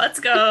 Oh, let's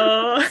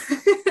go.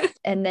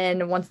 And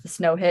then once the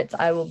snow hits,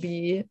 I will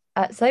be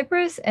at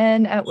Cypress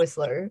and at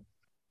Whistler.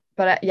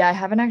 But I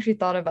haven't actually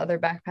thought of other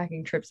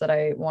backpacking trips that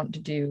I want to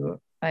do.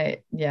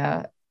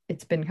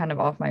 It's been kind of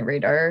off my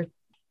radar.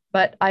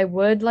 But I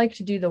would like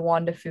to do the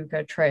Juan de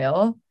Fuca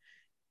Trail.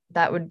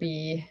 That would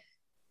be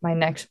my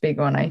next big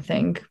one, I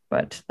think.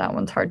 But that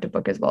one's hard to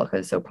book as well because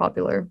it's so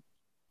popular.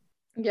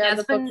 Yeah,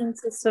 the booking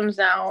systems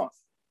now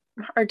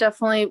are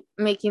definitely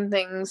making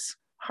things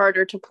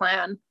harder to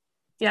plan.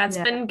 Yeah, it's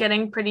been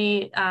getting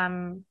pretty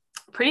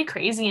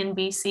crazy in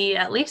BC.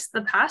 At least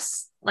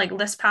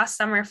this past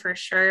summer for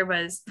sure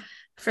was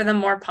for the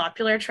more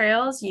popular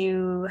trails.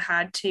 You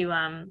had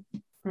to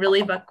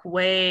really book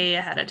way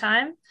ahead of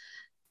time.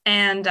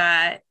 And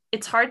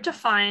it's hard to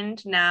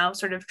find now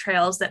sort of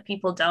trails that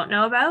people don't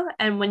know about.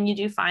 And when you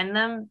do find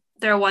them,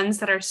 they're ones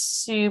that are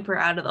super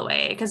out of the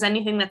way because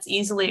anything that's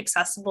easily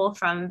accessible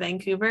from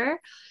Vancouver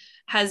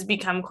has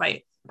become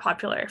quite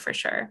popular for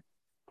sure.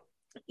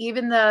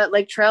 even the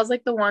like trails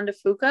like the Juan de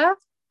Fuca,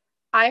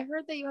 I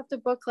heard that you have to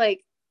book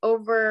like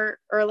over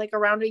or like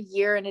around a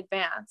year in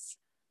advance.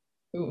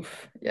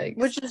 Oof, yikes.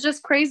 Which is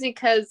just crazy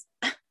because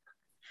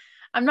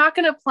I'm not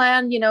going to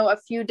plan, a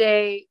few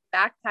day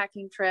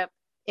backpacking trip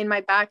in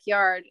my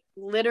backyard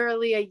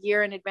literally a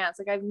year in advance.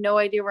 Like I have no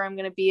idea where I'm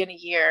going to be in a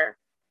year.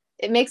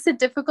 It makes it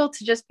difficult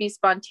to just be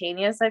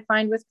spontaneous, I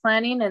find, with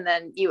planning. And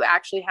then you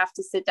actually have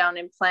to sit down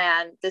and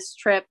plan this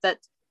trip that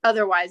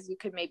otherwise you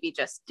could maybe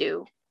just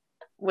do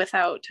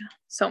without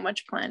so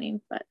much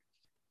planning. But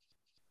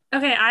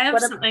okay, I have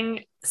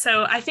something.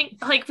 So I think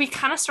like we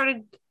kind of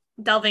started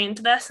delving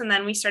into this and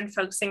then we started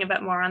focusing a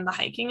bit more on the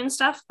hiking and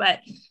stuff.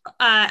 But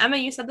Emma,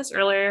 you said this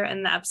earlier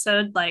in the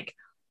episode, like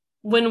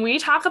when we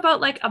talk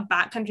about like a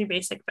backcountry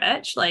basic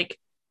bitch, like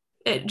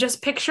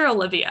just picture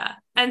Olivia.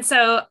 And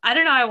so I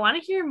don't know, I want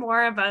to hear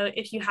more about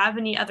if you have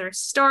any other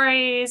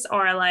stories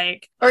or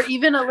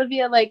even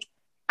Olivia, like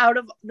out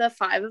of the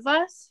 5 of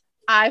us,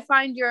 I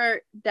find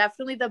you're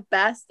definitely the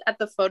best at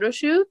the photo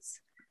shoots.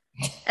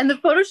 And the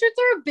photo shoots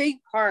are a big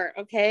part,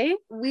 okay?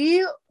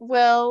 We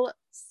will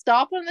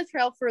stop on the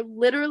trail for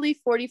literally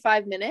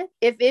 45 minutes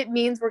if it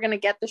means we're going to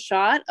get the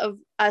shot of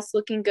us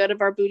looking good,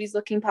 of our booties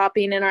looking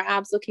popping and our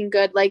abs looking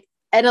good. Like,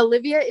 and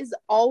Olivia is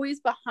always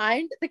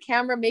behind the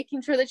camera,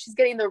 making sure that she's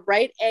getting the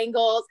right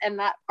angles and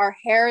that our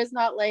hair is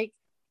not like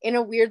in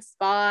a weird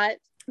spot.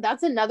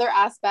 That's another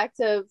aspect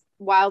of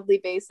wildly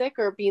basic,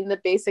 or being the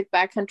basic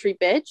backcountry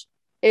bitch,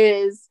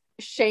 is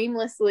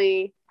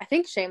shamelessly, I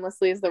think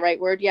shamelessly is the right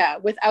word. Yeah.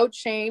 Without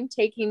shame,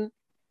 taking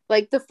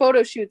like the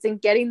photo shoots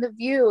and getting the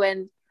view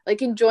and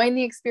like enjoying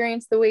the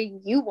experience the way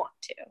you want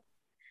to.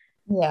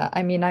 Yeah.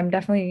 I mean, I'm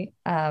definitely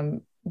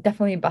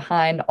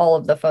behind all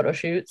of the photo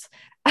shoots.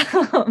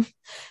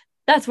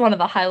 That's one of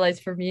the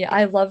highlights for me.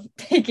 I love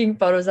taking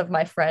photos of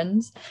my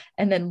friends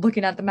and then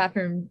looking at the map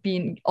and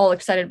being all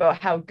excited about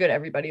how good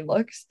everybody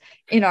looks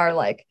in our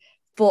like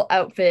full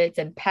outfits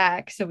and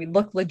packs. So we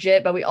look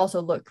legit, but we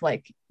also look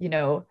like,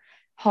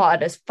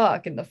 hot as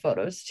fuck in the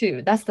photos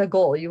too. That's the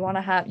goal. You want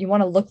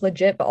to look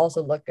legit, but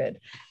also look good.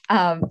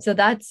 So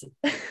that's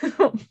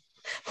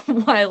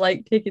why I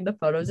like taking the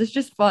photos. It's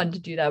just fun to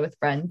do that with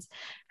friends.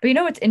 But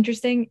what's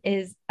interesting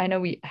is I know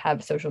we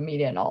have social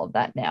media and all of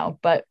that now,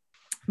 but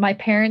my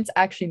parents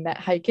actually met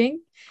hiking.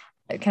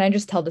 Can I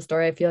just tell the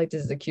story? I feel like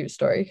this is a cute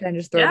story. Can I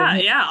just throw it in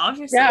here? Yeah,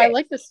 obviously. Yeah, I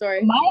like the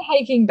story. My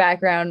hiking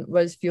background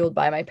was fueled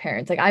by my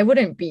parents. Like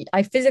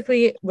I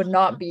physically would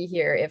not be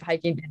here if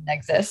hiking didn't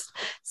exist.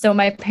 So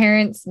my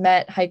parents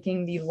met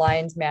hiking the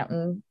Lions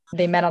Mountain.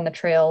 They met on the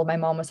trail. My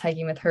mom was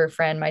hiking with her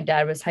friend. My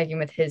dad was hiking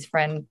with his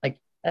friend, like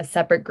as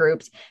separate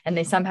groups, and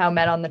they somehow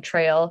met on the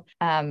trail.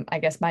 I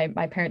guess my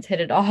parents hit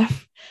it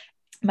off.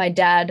 My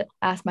dad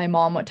asked my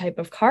mom what type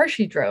of car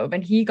she drove,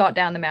 and he got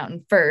down the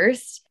mountain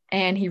first.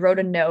 And he wrote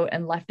a note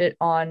and left it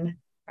on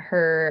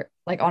her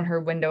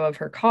window of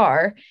her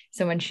car.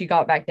 So when she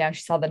got back down,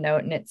 she saw the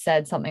note and it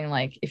said something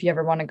like, if you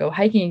ever want to go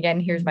hiking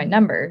again, here's my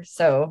number.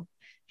 So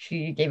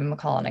she gave him a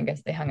call and I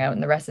guess they hung out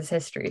and the rest is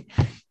history.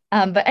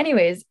 But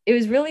anyways, it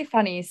was really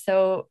funny.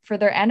 So for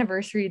their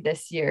anniversary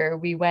this year,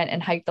 we went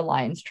and hiked the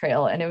Lions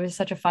Trail and it was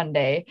such a fun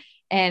day.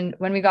 And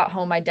when we got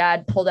home, my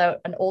dad pulled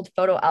out an old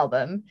photo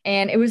album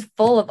and it was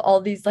full of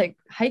all these like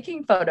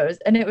hiking photos.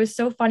 And it was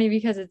so funny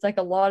because it's like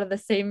a lot of the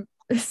same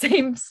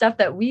stuff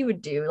that we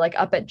would do, like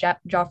up at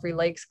Joffrey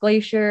Lakes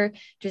Glacier,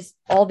 just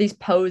all these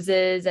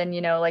poses and,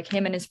 like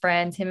him and his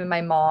friends, him and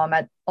my mom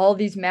at all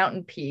these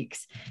mountain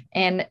peaks.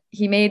 And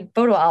he made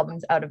photo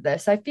albums out of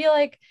this. I feel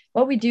like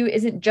what we do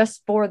isn't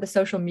just for the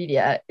social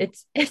media.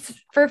 It's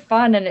for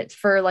fun and it's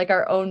for like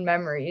our own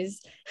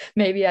memories.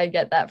 Maybe I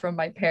get that from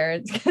my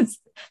parents because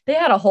they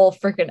had a whole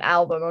freaking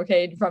album,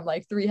 okay, from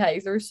like 3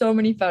 hikes. There were so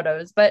many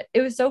photos, but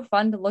it was so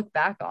fun to look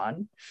back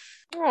on.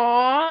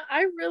 Aw,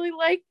 I really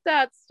like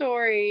that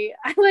story.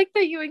 I like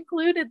that you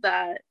included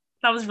that.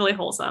 That was really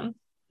wholesome.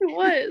 It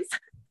was.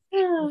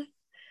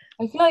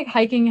 I feel like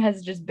hiking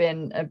has just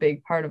been a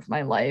big part of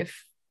my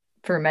life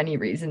for many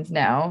reasons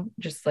now,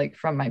 just like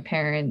from my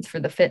parents for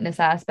the fitness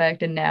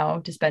aspect, and now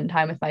to spend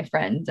time with my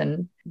friends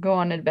and go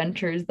on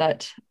adventures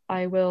that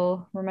I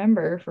will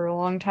remember for a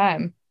long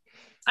time.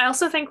 I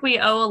also think we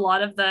owe a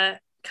lot of the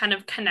kind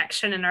of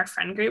connection in our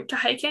friend group to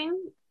hiking.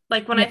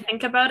 Like when I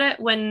think about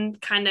it, when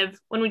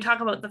we talk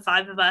about the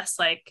 5 of us,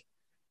 like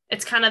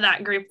it's kind of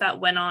that group that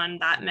went on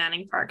that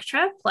Manning Park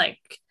trip. Like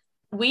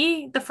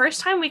the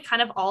first time we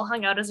kind of all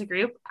hung out as a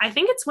group, I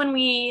think it's when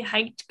we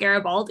hiked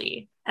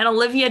Garibaldi and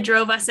Olivia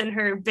drove us in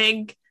her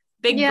big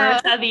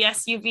Bertha, the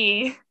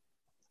SUV.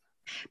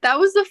 That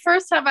was the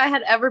first time I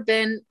had ever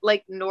been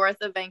like north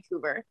of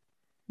Vancouver.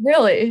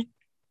 Really?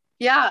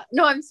 Yeah.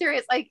 No, I'm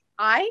serious. Like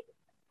I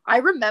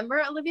remember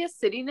Olivia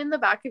sitting in the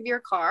back of your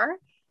car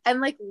and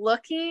like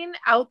looking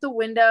out the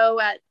window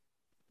at,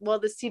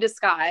 the sea to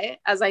sky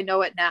as I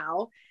know it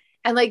now,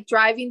 and like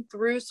driving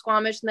through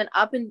Squamish and then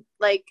up and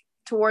like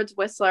towards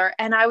Whistler.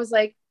 And I was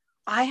like,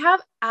 I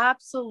have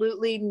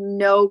absolutely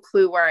no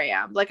clue where I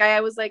am. Like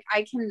I was like,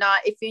 I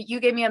cannot, if you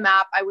gave me a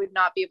map, I would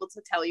not be able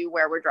to tell you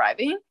where we're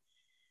driving.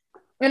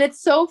 And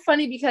it's so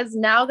funny because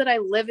now that I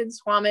live in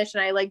Squamish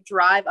and I like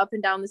drive up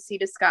and down the Sea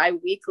to Sky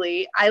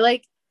weekly,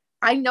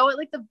 I know it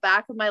like the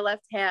back of my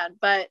left hand,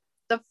 but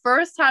the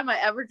first time I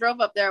ever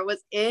drove up there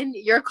was in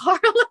your car,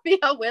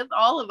 Olivia, with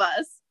all of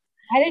us.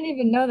 I didn't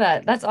even know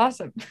that. That's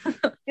awesome.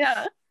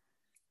 Yeah.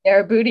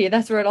 Air booty.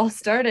 That's where it all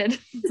started.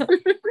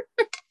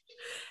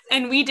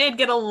 And we did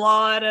get a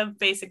lot of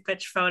basic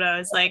bitch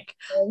photos. Like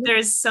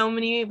there's so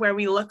many where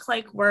we look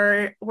like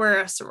we're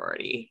a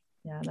sorority.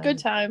 Yeah, good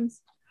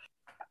times.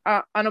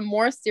 On a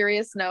more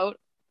serious note,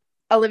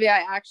 Olivia,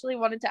 I actually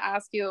wanted to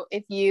ask you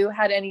if you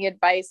had any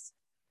advice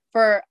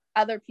for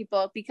other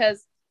people,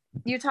 because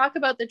you talk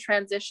about the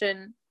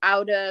transition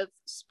out of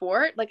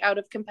sport, like out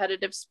of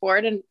competitive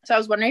sport. And so I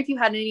was wondering if you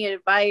had any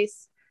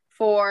advice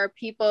for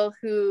people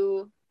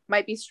who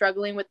might be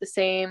struggling with the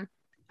same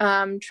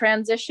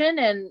transition,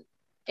 and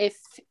if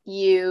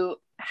you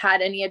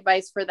had any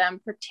advice for them,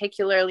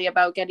 particularly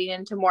about getting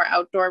into more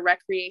outdoor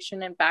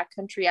recreation and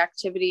backcountry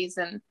activities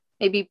and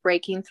maybe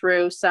breaking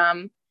through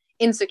some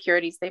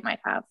insecurities they might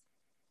have.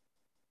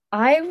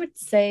 I would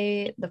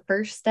say the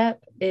first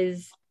step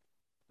is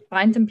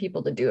find some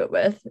people to do it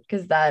with,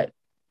 because that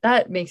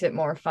makes it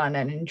more fun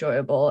and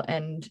enjoyable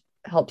and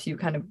helps you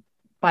kind of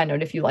find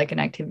out if you like an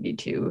activity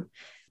too.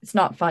 It's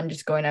not fun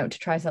just going out to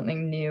try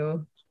something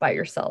new by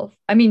yourself.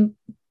 I mean,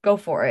 go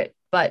for it,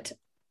 but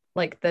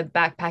like the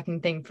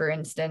backpacking thing, for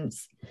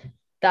instance,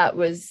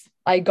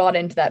 I got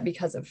into that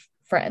because of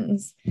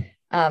friends.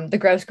 The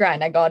grouse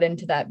grind, I got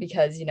into that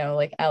because, you know,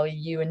 like Allie,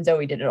 you and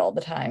Zoe did it all the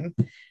time.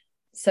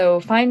 So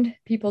find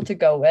people to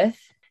go with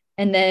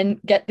and then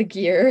get the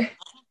gear,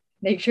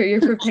 make sure you're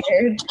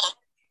prepared,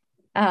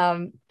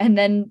 and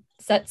then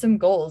set some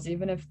goals,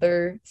 even if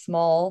they're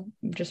small,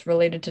 just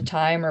related to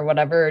time or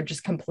whatever, or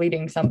just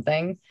completing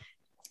something.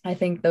 I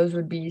think those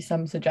would be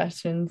some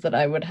suggestions that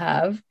I would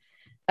have.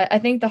 I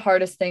think the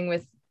hardest thing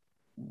with,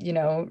 you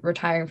know,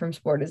 retiring from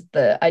sport is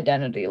the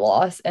identity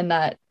loss. And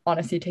that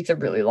honestly takes a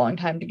really long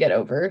time to get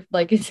over.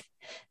 Like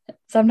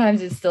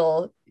sometimes it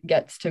still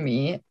gets to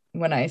me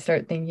when I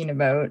start thinking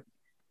about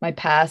my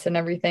past and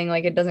everything.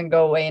 Like it doesn't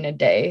go away in a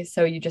day.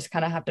 So you just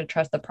kind of have to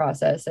trust the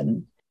process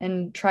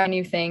and try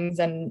new things,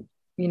 and,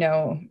 you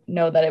know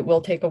that it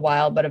will take a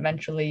while, but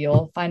eventually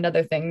you'll find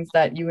other things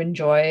that you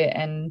enjoy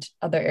and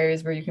other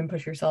areas where you can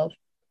push yourself.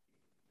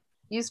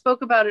 You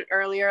spoke about it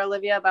earlier,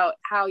 Olivia, about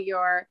how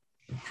your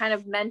kind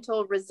of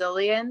mental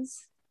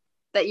resilience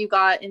that you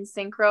got in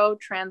synchro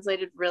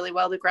translated really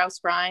well to grouse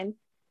grind.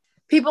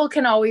 People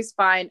can always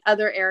find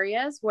other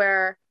areas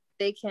where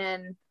they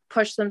can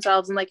push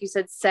themselves and, like you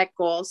said, set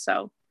goals.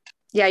 So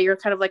yeah, you're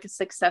kind of like a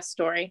success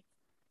story.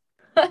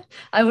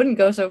 I wouldn't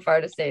go so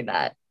far to say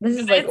that. This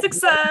is like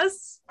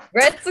success.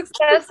 Great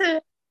success. I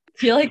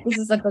feel like this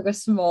is like a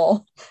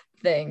small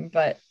thing,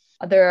 but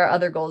there are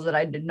other goals that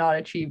I did not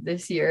achieve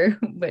this year,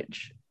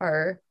 which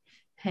are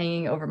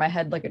hanging over my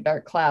head like a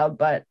dark cloud,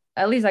 but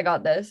at least I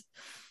got this.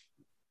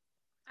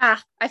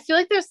 I feel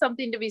like there's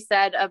something to be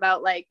said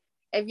about, like,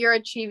 if you're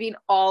achieving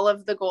all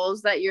of the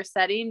goals that you're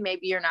setting,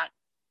 maybe you're not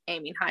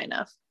aiming high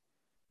enough.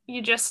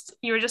 You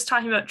were just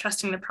talking about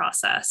trusting the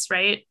process,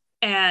 right?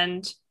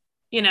 And,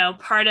 you know,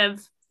 part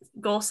of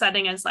goal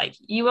setting is like,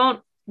 you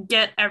won't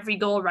get every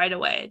goal right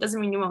away. It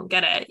doesn't mean you won't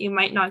get it. You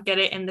might not get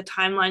it in the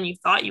timeline you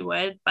thought you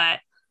would, but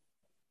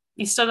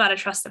you still got to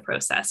trust the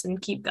process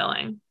and keep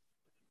going.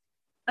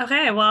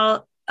 Okay,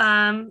 well,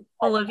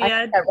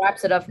 Olivia, that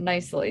wraps it up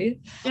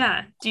nicely.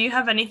 Yeah. Do you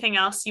have anything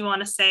else you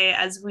want to say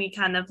as we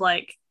kind of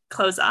like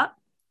close up?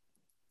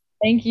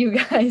 Thank you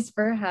guys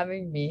for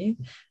having me.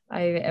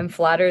 I am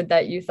flattered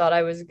that you thought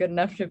I was good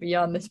enough to be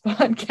on this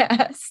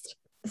podcast.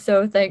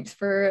 So thanks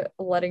for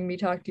letting me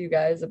talk to you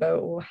guys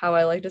about how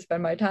I like to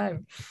spend my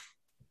time.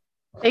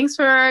 Thanks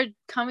for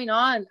coming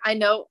on. I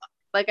know,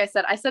 like I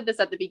said this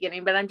at the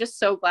beginning, but I'm just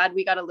so glad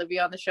we got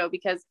Olivia on the show,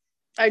 because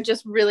I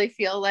just really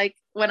feel like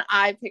when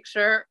I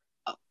picture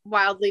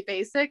Wildly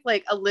Basic,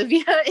 like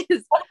Olivia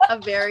is a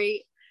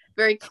very,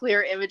 very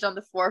clear image on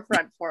the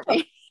forefront for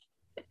me.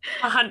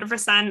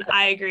 100%.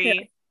 I agree.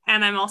 Yeah.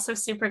 And I'm also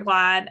super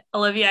glad,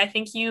 Olivia, I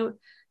think you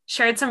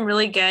shared some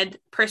really good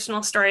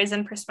personal stories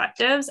and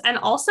perspectives. And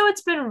also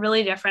it's been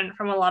really different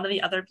from a lot of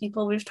the other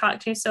people we've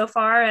talked to so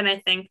far. And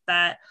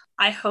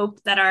I hope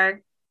that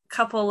our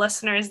couple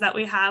listeners that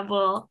we have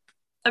will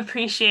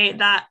appreciate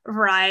that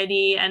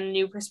variety and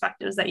new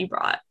perspectives that you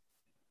brought.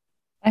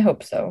 I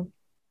hope so.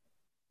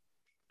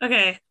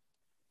 Okay.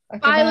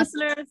 Bye,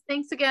 listeners.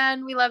 Thanks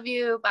again. We love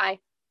you. Bye.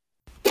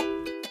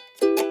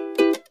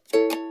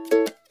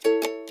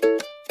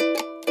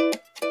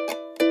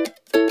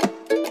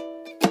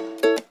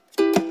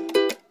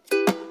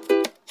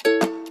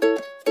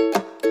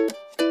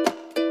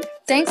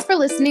 Thanks for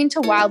listening to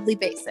Wildly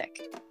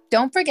Basic.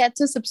 Don't forget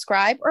to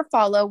subscribe or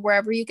follow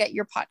wherever you get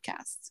your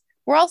podcasts.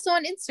 We're also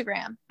on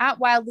Instagram at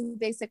Wildly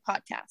Basic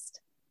Podcast.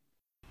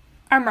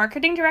 Our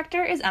marketing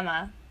director is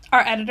Emma.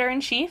 Our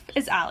editor-in-chief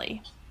is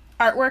Allie.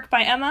 Artwork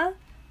by Emma.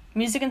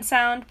 Music and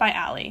sound by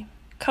Allie.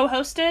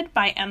 Co-hosted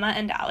by Emma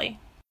and Allie.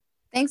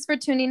 Thanks for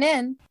tuning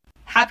in.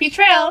 Happy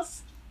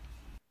trails!